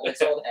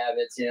 Old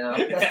habits, you know.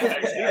 Yeah,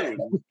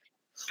 exactly.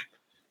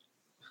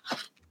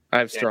 I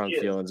have strong he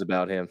is. feelings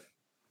about him.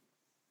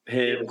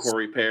 Him, Yes.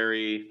 Corey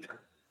Perry.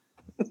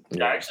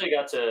 I actually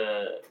got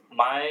to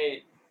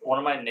one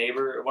of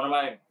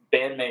my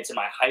bandmates in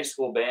my high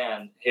school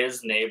band.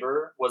 His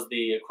neighbor was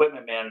the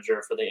equipment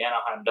manager for the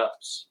Anaheim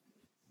Ducks,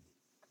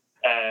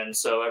 and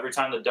so every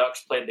time the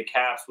Ducks played the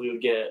Caps, we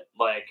would get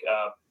like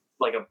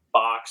a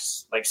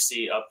box like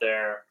seat up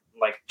there,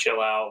 like chill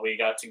out. We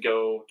got to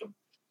go to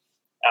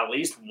at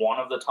least one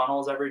of the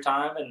tunnels every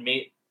time and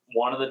meet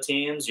one of the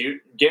teams. You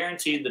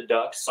guaranteed the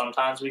Ducks.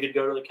 Sometimes we could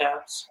go to the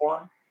Caps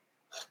one,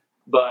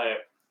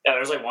 but. Yeah,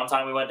 there's like one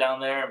time we went down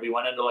there and we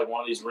went into like one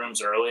of these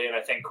rooms early, and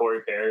I think Corey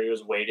Perry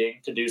was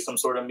waiting to do some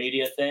sort of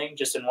media thing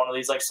just in one of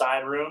these like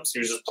side rooms. He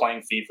was just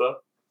playing FIFA.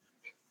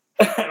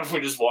 And we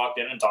just walked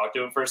in and talked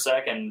to him for a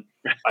sec, and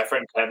my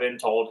friend Kevin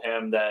told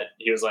him that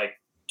he was like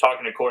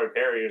talking to Corey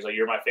Perry. He was like,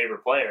 "You're my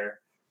favorite player."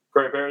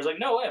 Corey Perry was like,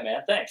 "No way,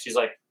 man, thanks." He's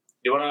like,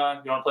 you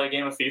wanna play a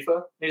game of FIFA?"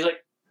 And he's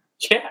like,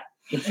 "Yeah."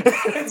 So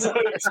it's, like,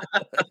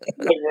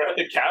 we're at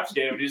the Caps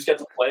game, and you just get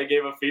to play a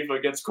game of FIFA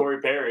against Corey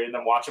Perry and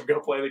then watch him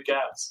go play the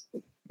Caps.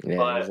 Yeah,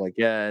 But- I was like,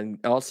 yeah, and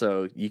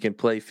also you can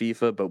play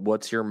FIFA, but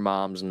what's your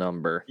mom's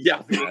number? Yeah,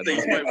 I was gonna say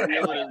he's probably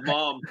wheeling his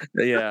mom.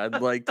 Yeah,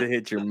 I'd like to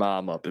hit your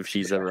mom up if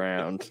she's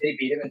around. Did he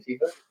beat him in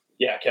FIFA?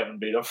 Yeah, Kevin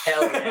beat him.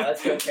 Hell yeah,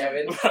 let's go,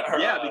 Kevin.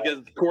 Yeah,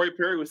 because Corey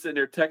Perry was sitting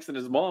there texting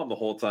his mom the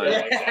whole time.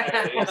 Yeah,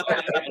 exactly. There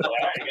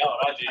you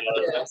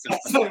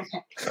go.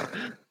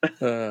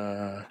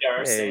 Yeah, our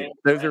Hey, same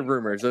those are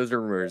rumors. Those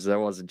are rumors. That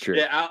wasn't true.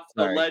 Yeah,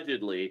 Sorry.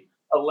 allegedly.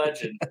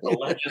 allegedly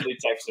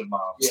texting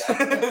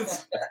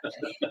moms.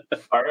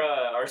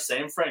 Our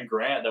same friend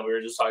Grant that we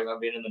were just talking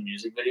about being in the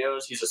music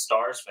videos, he's a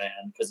Stars fan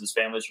because his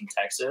family's from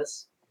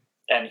Texas,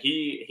 and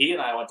he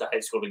and I went to high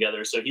school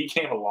together, so he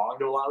came along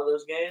to a lot of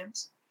those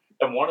games.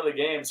 And one of the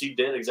games, he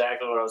did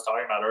exactly what I was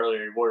talking about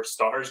earlier. He wore a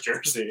Stars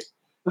jersey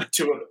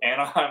to an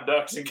Anaheim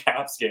Ducks and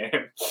Caps game,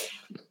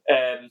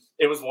 and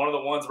it was one of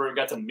the ones where we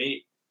got to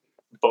meet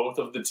both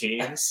of the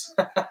teams,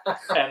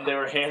 and they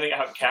were handing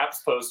out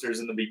Caps posters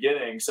in the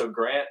beginning. So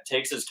Grant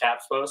takes his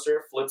Caps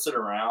poster, flips it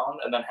around,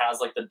 and then has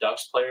like the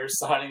Ducks players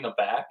signing the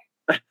back.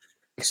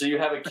 So you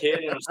have a kid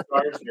in a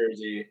Stars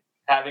jersey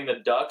having the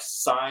Ducks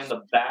sign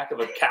the back of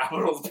a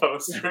Capitals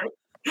poster.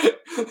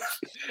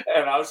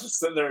 And I was just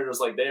sitting there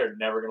just like, they are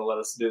never going to let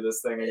us do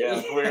this thing again.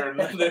 This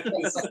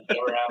is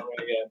never happening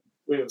again.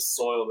 We have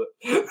soiled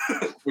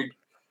it. We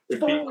beat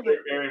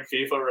Perry in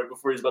FIFA right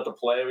before he's about to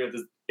play. We have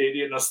this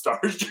idiot in a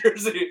Stars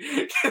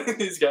jersey getting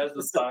these guys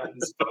to sign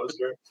this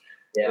poster.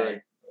 Yeah.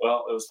 Like,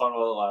 well, it was fun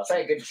while it It's lasted.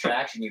 like a good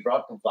distraction. You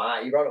brought the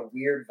vibe. You brought a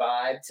weird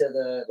vibe to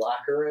the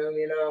locker room,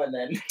 you know, and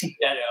then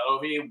Yeah,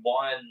 Ovi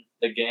won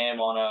the game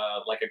on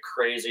a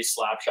crazy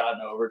slap shot in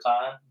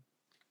overtime.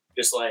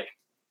 Just like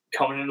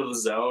coming into the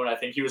zone, I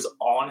think he was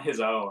on his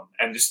own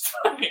and just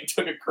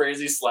took a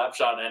crazy slap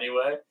shot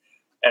anyway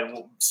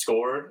and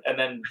scored. And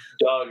then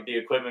Doug, the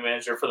equipment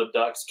manager for the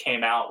Ducks,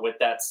 came out with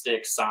that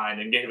stick signed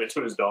and gave it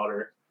to his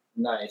daughter.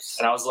 nice.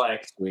 And I was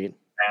like, Sweet.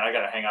 man, I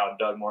gotta hang out with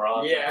Doug more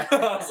often. Yeah. I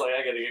was like,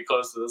 I gotta get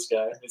close to this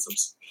guy.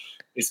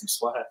 Need some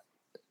sweat.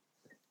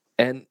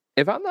 And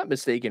if I'm not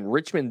mistaken,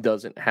 Richmond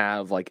doesn't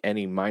have like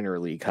any minor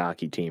league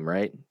hockey team,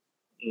 right?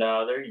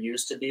 No, there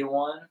used to be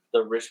one,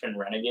 the Richmond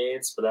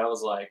Renegades, but that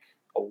was like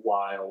a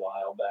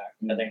while back.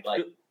 I think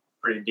like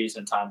pretty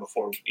decent time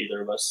before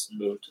either of us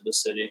moved to the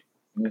city.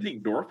 I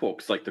think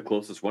Norfolk's like the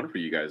closest one for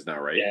you guys now,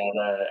 right? Yeah,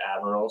 the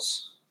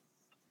Admirals.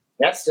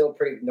 That's still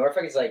pretty.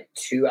 Norfolk is like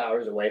 2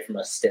 hours away from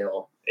us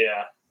still.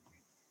 Yeah.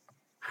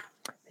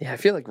 Yeah, I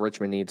feel like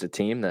Richmond needs a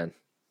team then.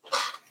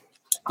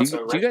 Do So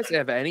you guys Richmond-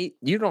 have any?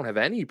 You don't have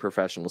any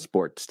professional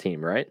sports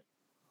team, right?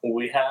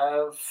 We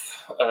have,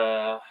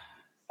 I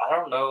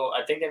don't know,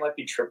 I think they might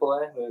be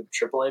AAA. We have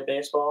AAA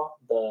baseball,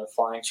 the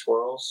Flying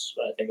Squirrels,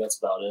 but I think that's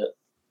about it.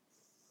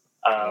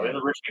 We have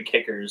the Richmond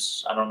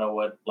Kickers. I don't know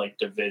what like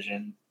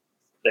division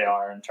they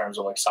are in terms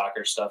of like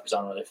soccer stuff because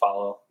I don't really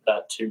follow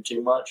that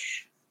too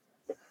much.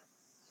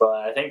 But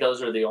I think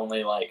those are the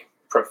only like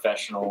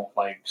professional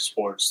like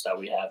sports that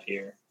we have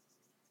here.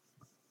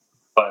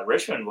 But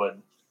Richmond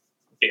would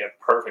be a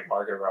perfect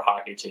market for a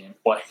hockey team.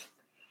 Like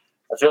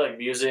I feel like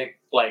music,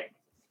 like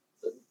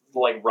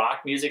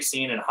rock music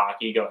scene and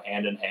hockey go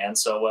hand in hand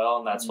so well,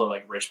 and that's what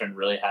like Richmond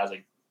really has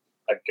a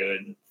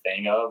good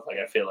thing of. Like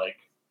I feel like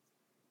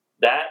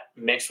that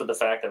mixed with the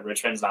fact that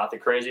Richmond's not the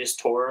craziest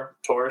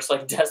tourist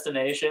like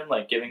destination,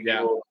 like giving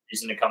people a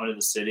reason to come into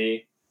the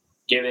city,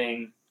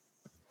 giving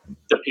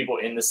the people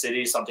in the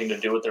city something to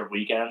do with their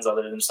weekends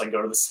other than just like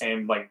go to the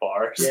same like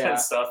bars and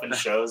stuff and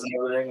shows and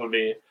everything would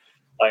be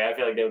like, I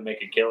feel like they would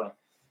make a killing.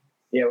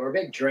 Yeah, we're a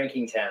big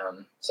drinking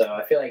town, so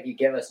I feel like you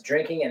give us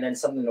drinking and then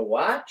something to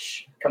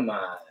watch. Come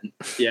on.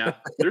 Yeah,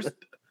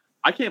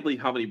 I can't believe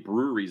how many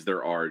breweries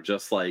there are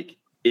just like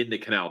in the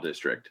Canal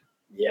District.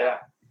 Yeah.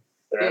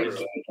 Dude,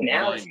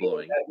 now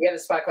mind-blowing. We have a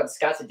spot called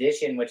Scott's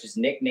Edition, which is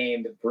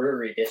nicknamed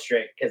Brewery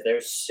District because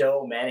there's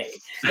so many.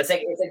 It's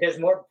like there's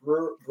more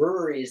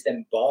breweries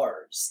than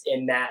bars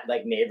in that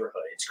like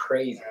neighborhood. It's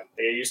crazy.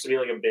 It used to be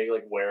like a big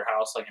like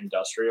warehouse, like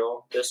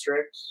industrial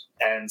district,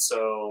 and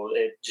so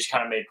it just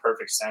kind of made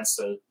perfect sense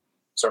to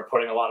start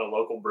putting a lot of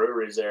local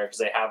breweries there because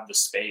they have the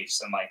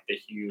space and like the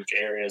huge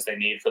areas they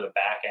need for the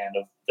back end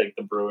of like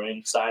the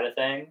brewing side of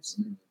things,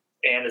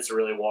 and it's a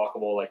really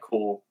walkable, like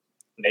cool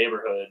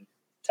neighborhood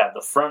to have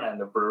the front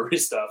end of brewery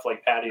stuff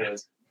like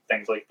patios,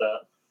 things like that.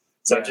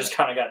 So it just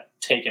kind of got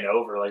taken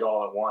over like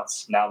all at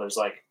once. Now there's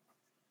like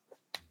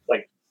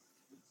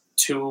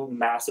two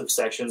massive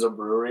sections of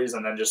breweries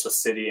and then just a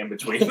city in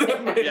between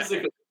them.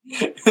 Basically.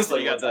 It's so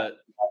like you got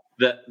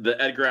the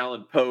Edgar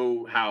Allan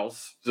Poe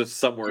house just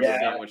somewhere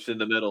sandwiched in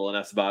the middle, and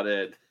that's about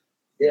it.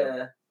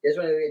 Yeah. You guys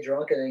want to get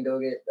drunk and then go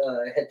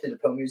head to the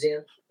Poe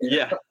Museum?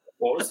 Yeah.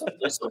 What was the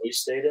place that we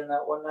stayed in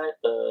that one night?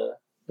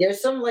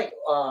 There's some like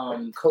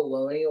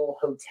colonial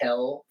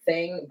hotel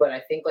thing, but I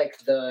think like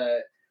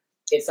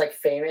it's like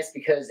famous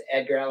because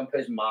Edgar Allan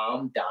Poe's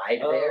mom died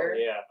there.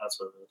 Yeah, that's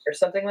what it is. Or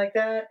something like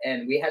that.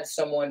 And we had a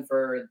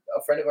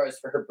friend of ours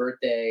for her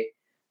birthday,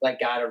 like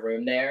got a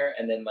room there,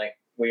 and then like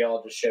we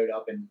all just showed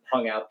up and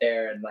hung out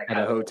there and like at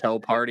a hotel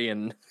party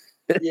and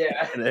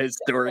in a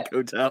historic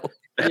hotel.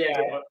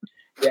 Yeah,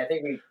 I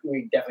think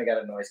we definitely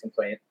got a noise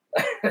complaint.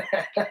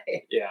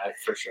 Yeah,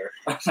 for sure.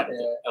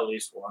 At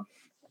least one.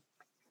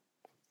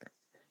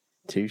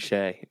 Touche.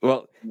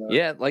 Well,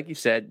 yeah, like you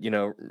said,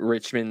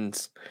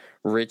 Richmond's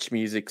rich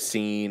music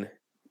scene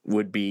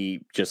would be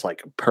just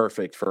like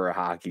perfect for a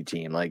hockey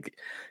team. Like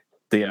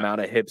the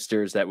amount of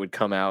hipsters that would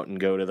come out and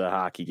go to the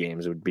hockey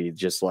games would be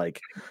just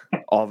like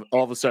all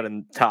of a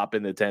sudden top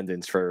in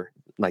attendance for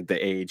like the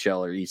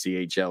AHL or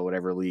ECHL,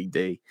 whatever league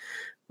they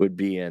would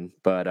be in.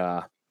 But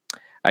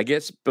I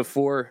guess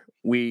before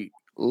we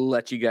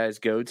let you guys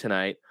go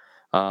tonight,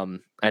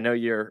 I know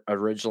you're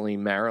originally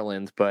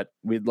Maryland, but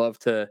we'd love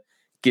to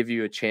give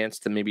you a chance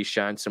to maybe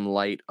shine some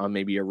light on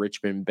maybe a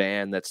Richmond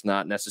band that's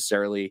not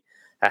necessarily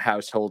a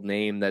household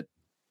name that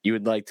you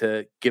would like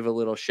to give a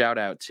little shout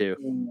out to.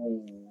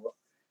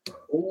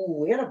 Ooh,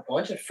 we got a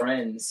bunch of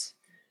friends.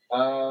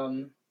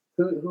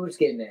 Who's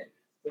getting in?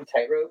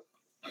 Tightrope?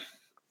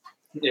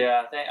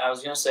 Yeah, I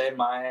was gonna say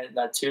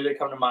that two that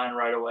come to mind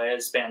right away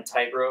is band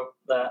Tightrope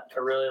that I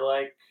really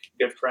like.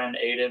 Good friend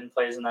Aiden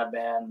plays in that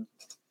band.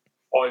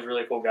 Always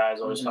really cool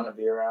guys, always fun to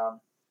be around.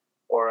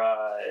 Or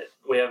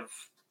we have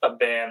a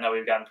band that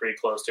we've gotten pretty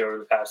close to over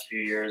the past few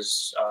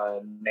years,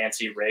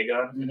 Nancy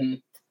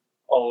Raygun.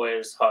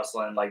 Always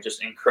hustling, like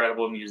just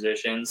incredible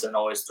musicians, and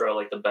always throw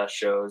like the best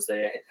shows.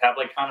 They have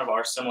like kind of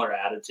our similar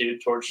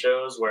attitude towards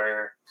shows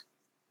where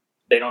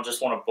they don't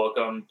just want to book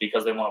them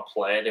because they want to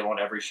play. They want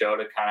every show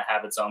to kind of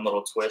have its own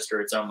little twist or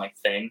its own like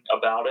thing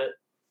about it.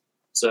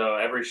 So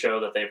every show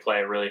that they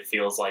play really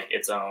feels like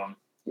its own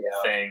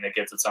thing that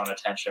gets its own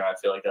attention. I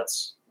feel like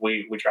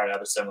we try to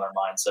have a similar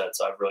mindset.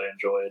 So I've really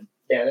enjoyed.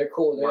 Yeah, they're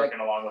cool. They're working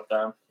along with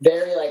them.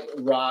 Very like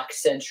rock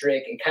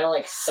centric and kind of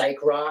like psych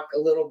rock a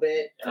little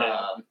bit.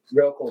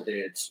 Real cool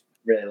dudes.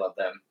 Really love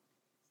them.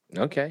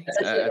 Okay,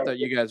 I thought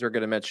you guys were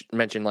going to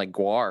mention like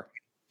Guar.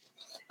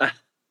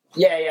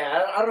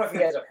 Yeah. I don't know if you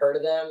guys have heard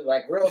of them.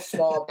 Like real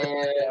small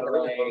band.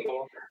 Like,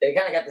 they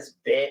kind of got this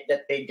bit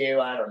that they do.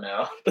 I don't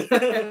know.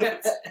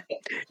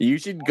 You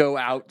should go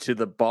out to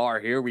the bar.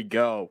 Here we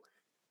go,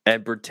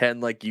 and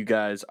pretend like you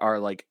guys are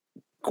like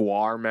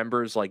Guar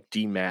members, like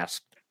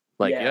demasked.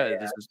 Like,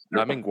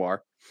 I'm in Guar.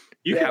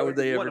 How would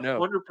they ever know?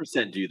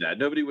 100% do that.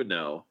 Nobody would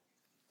know.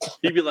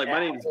 You'd be like, my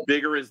name's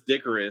Bigorous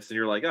Dickorous, and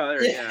you're like, oh,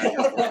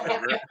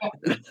 there,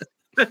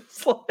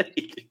 It's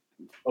like...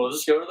 We'll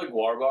just go to the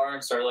Guar bar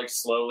and start like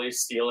slowly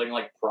stealing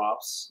like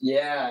props.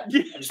 Yeah.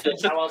 Just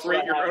how else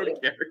create your own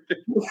character.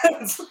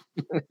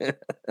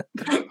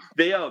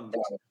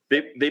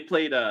 They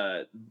played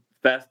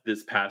Fest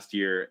this past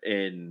year,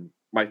 and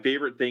my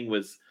favorite thing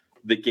was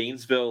the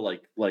Gainesville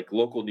like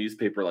local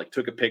newspaper like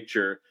took a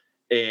picture,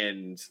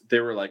 and they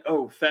were like,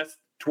 oh, Fest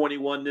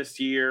 21 this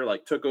year,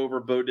 like took over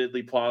Bo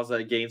Diddley Plaza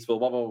at Gainesville,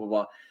 blah, blah, blah,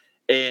 blah.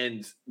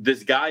 And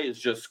this guy is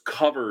just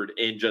covered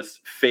in just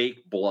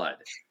fake blood.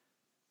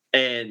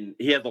 And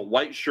he has a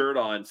white shirt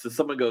on. So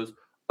someone goes,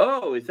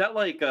 "Oh, is that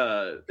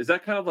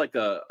kind of like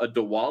a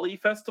Diwali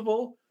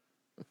festival?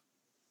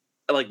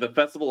 Like the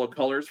festival of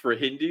colors for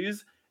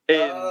Hindus?"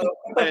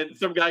 And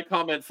some guy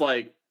comments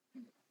like,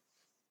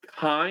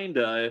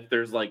 "Kinda, if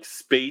there's like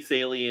space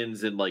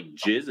aliens and like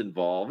jizz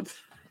involved."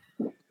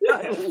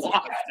 I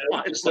lost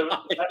my That's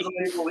what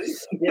they believe.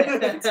 Yeah.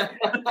 That's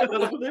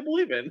what they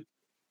believe in.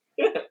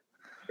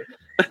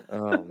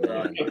 Oh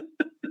man.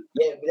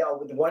 Yeah,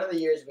 one of the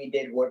years we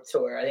did Warped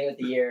Tour, I think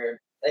it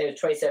was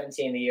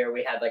 2017, the year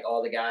we had like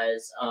all the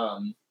guys.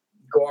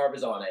 Guar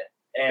was on it,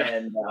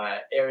 and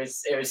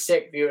it was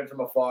sick viewing from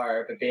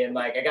afar, but being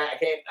like,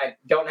 I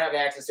don't have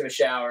access to a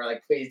shower.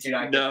 Like, please do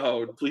not.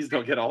 No, please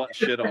don't get all that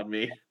shit on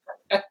me.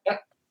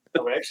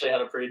 We actually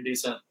had a pretty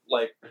decent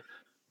like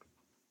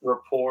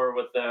rapport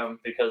with them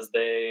because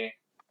they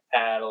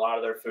had a lot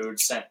of their food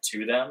sent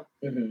to them.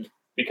 Mm-hmm.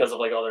 Because of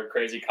like all their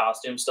crazy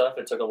costume stuff.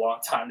 It took a long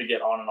time to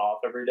get on and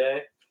off every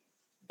day.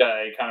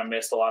 I kind of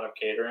missed a lot of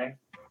catering,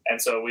 and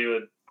so we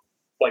would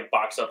like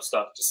box up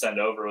stuff to send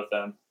over with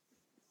them,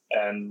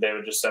 and they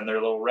would just send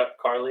their little rep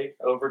Carly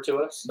over to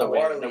us that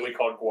we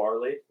called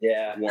Guarly.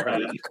 Yeah. We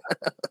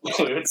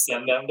would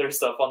send them their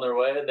stuff on their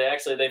way, and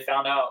they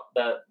found out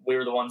that we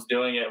were the ones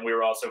doing it, and we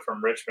were also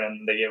from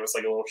Richmond. They gave us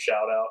like a little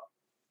shout out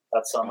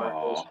that summer.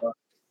 Oh,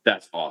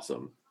 that's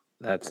awesome.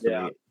 That's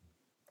Yeah. neat.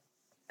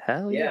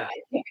 Hell Yeah, yeah.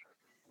 I think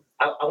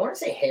I want to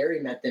say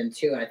Harry met them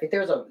too, and I think there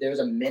was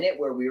a minute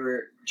where we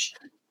were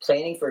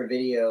planning for a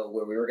video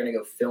where we were going to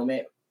go film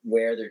it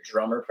where their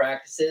drummer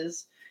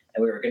practices,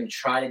 and we were going to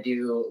try to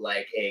do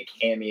like a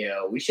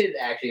cameo. We should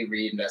actually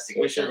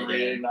reinvestigate. We should that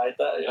again. reignite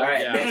that. All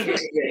right,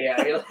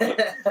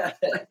 Yeah.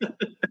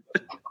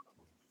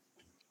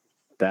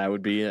 That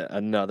would be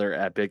another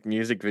epic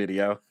music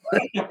video.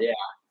 Yeah.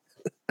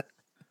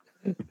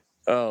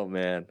 Oh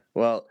man.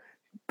 Well,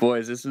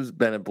 boys, this has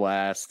been a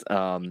blast.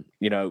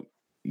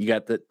 You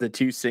got the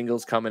two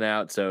singles coming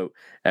out, so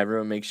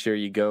everyone make sure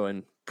you go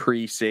and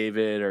pre-save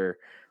it or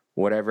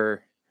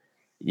whatever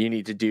you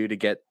need to do to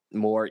get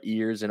more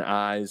ears and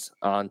eyes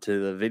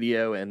onto the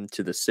video and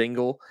to the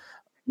single.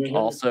 Mm-hmm.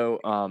 Also,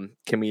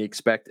 can we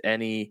expect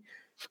any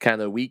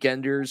kind of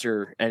weekenders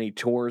or any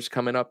tours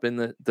coming up in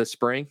the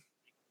spring?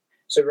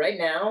 So right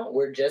now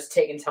we're just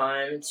taking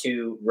time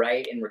to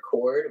write and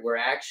record.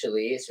 So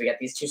we got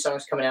these two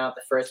songs coming out.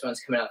 The first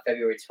one's coming out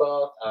February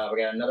 12th.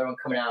 We got another one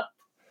coming out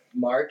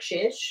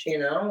March-ish,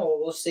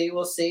 we'll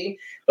see.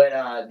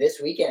 But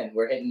this weekend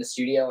we're hitting the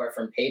studio. Our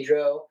friend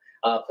Pedro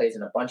plays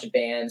in a bunch of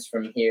bands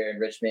from here in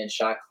Richmond.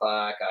 Shot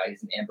Clock,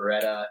 he's in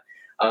Amberetta,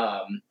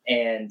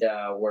 and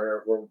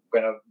we're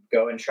gonna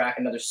go and track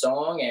another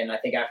song. And I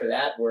think after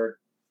that we're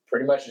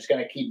pretty much just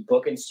gonna keep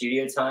booking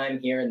studio time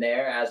here and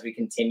there as we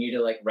continue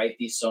to like write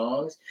these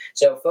songs.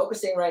 So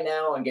focusing right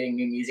now on getting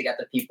new music out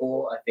to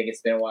people. I think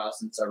it's been a while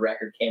since our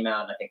record came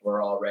out, and I think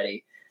we're all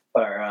ready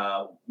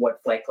for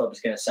what Flight Club is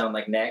going to sound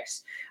like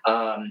next.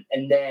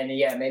 And then,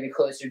 maybe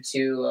closer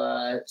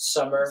to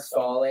summer,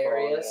 fall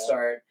area,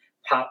 start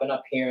popping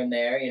up here and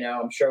there.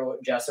 I'm sure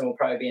Justin will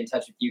probably be in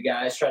touch with you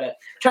guys. Try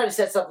to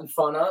set something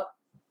fun up.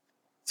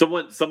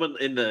 Someone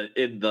in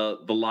the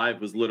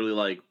live was literally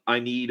like, "I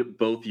need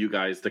both you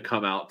guys to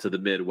come out to the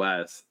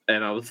Midwest,"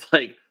 and I was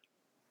like,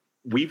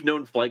 "We've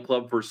known Flight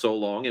Club for so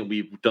long, and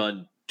we've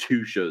done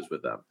 2 shows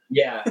with them."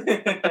 Yeah.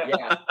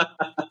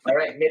 All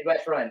right,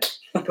 Midwest run.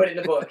 Put it in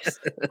the books.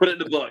 Put it in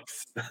the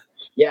books.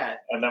 Yeah.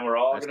 And then we're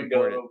all That's going to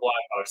go to a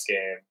Blackhawks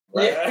game.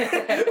 Right?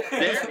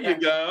 There you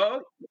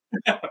go.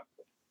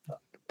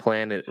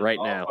 Plan it right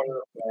now.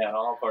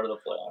 All part of the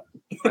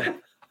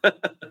plan.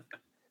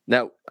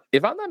 Now,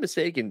 if I'm not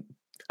mistaken,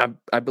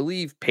 I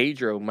believe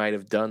Pedro might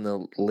have done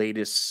the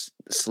latest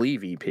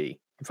Sleeve EP.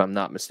 If I'm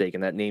not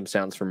mistaken, that name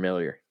sounds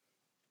familiar.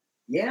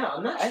 Yeah,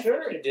 I'm not I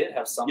sure. think it did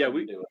have something to do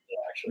with it,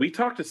 actually. We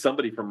talked to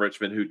somebody from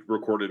Richmond who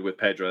recorded with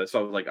Pedro.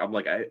 So I'm like,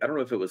 I don't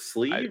know if it was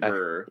Sleeve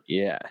or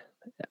Yeah,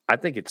 I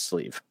think it's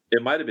Sleeve.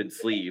 it might have been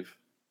Sleeve.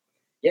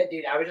 Yeah,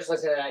 dude, I was just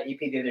listening to that EP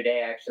the other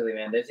day, actually,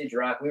 man. Those dudes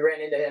rock. We ran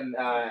into him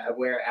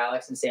where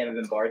Alex and Sam have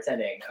been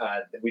bartending.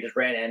 We just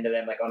ran into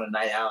them, like, on a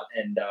night out,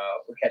 and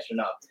we're catching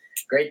up.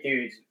 Great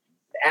dudes.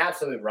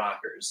 Absolute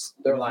rockers.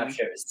 Their live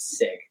show is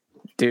sick.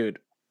 Dude,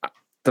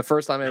 the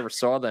first time I ever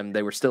saw them,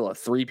 they were still a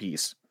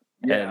 3-piece.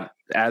 Yeah. And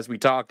as we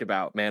talked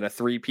about, man, a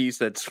 3-piece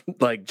that's,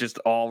 like, just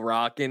all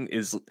rocking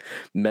is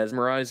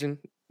mesmerizing.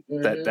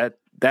 Mm-hmm.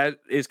 That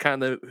is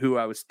kind of who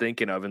I was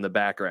thinking of in the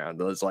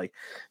background. It was like,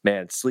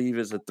 man, Sleeve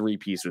as a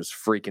 3-piece was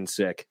freaking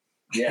sick.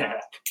 Yeah.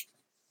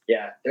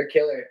 Yeah, they're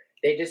killer.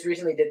 They just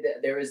recently did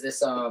there was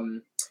this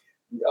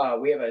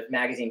we have a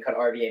magazine called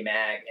RVA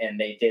Mag, and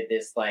they did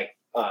this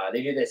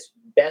they do this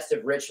Best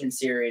of Richmond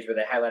series where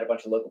they highlight a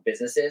bunch of local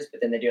businesses,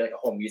 but then they do like a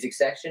whole music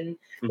section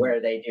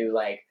where they do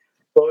like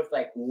both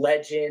like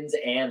legends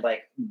and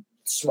like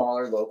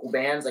smaller local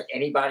bands, like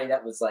anybody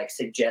that was like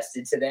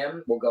suggested to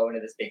them will go into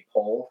this big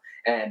poll,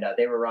 and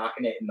they were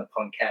rocking it in the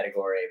punk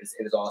category.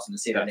 It was awesome to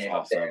see their That's name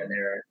up there, awesome. and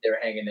they were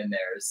hanging in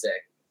there. It was sick.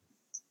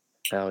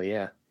 Hell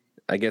yeah.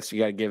 I guess you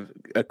got to give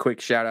a quick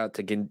shout out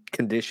to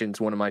Conditions,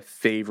 one of my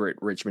favorite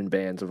Richmond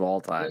bands of all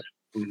time.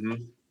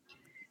 Mm-hmm.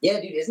 Yeah,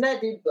 dude, isn't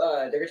that dude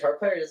their guitar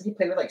player? Doesn't he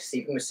play with like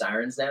Sleeping with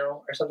Sirens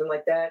now or something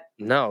like that?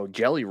 No,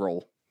 Jelly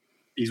Roll.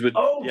 He's with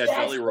That's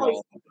Jelly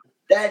Roll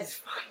That's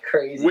fucking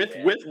crazy. with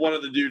man. with one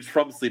of the dudes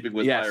from Sleeping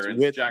with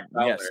Sirens, Jack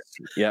Fowler. Yes,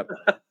 yep.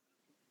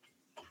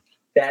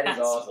 That is That's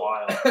awesome.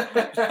 wild.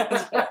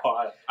 That's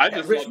wild. I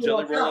just saw Richmond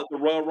Jelly on Roll top. at the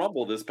Royal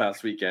Rumble this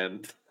past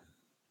weekend.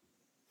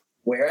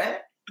 Where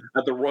at?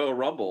 At the Royal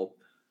Rumble,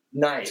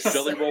 Nice.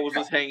 Jelly Roll was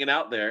just hanging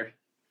out there.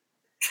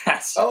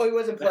 That's Oh, he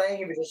wasn't playing.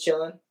 He was just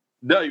chilling.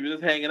 No, he was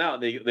just hanging out.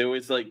 They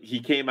always like he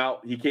came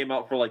out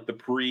for like the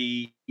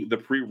pre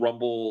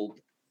Rumble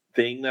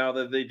thing now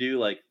that they do.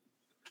 Like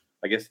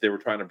I guess they were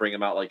trying to bring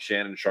him out like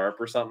Shannon Sharp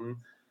or something.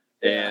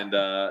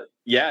 Yeah.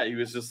 And he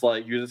was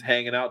just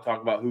hanging out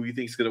talking about who he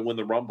thinks is gonna win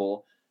the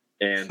Rumble,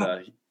 and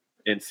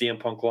CM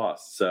Punk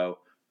lost. So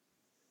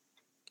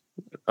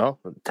Oh,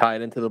 tie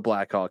it into the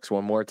Blackhawks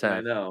one more I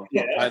time. know.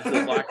 Yeah. Tied to the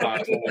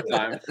Blackhawks one more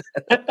time.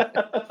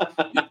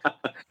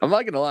 I'm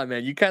not gonna lie,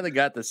 man. You kind of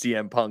got the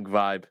CM Punk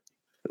vibe.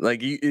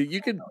 Like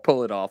you could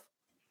pull it off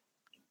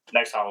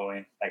next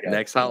Halloween, I guess.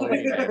 next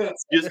Halloween, man.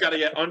 You just gotta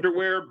get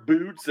underwear,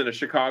 boots, and a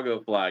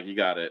Chicago flag. You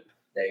got it.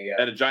 There you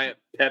go. And a giant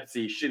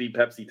shitty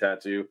Pepsi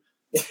tattoo.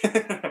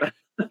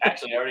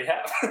 Actually, I already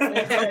have.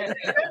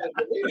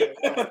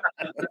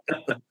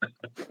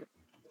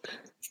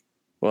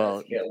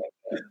 Well, Yeah,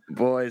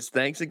 boys,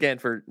 thanks again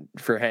for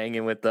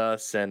hanging with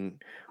us,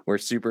 and we're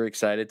super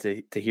excited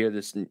to hear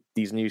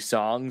these new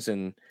songs,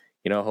 and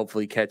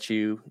hopefully catch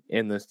you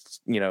in the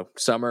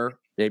summer,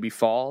 maybe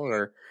fall,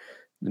 or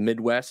the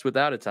Midwest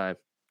without a time,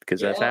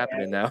 because that's Yeah,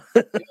 happening now.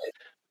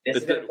 This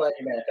has been a pleasure,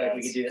 man. I feel like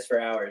we could do this for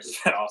hours.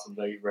 It's been awesome.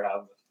 Thank you for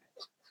having me.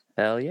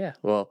 Hell yeah.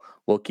 Well,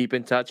 we'll keep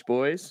in touch,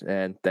 boys,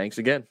 and thanks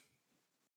again.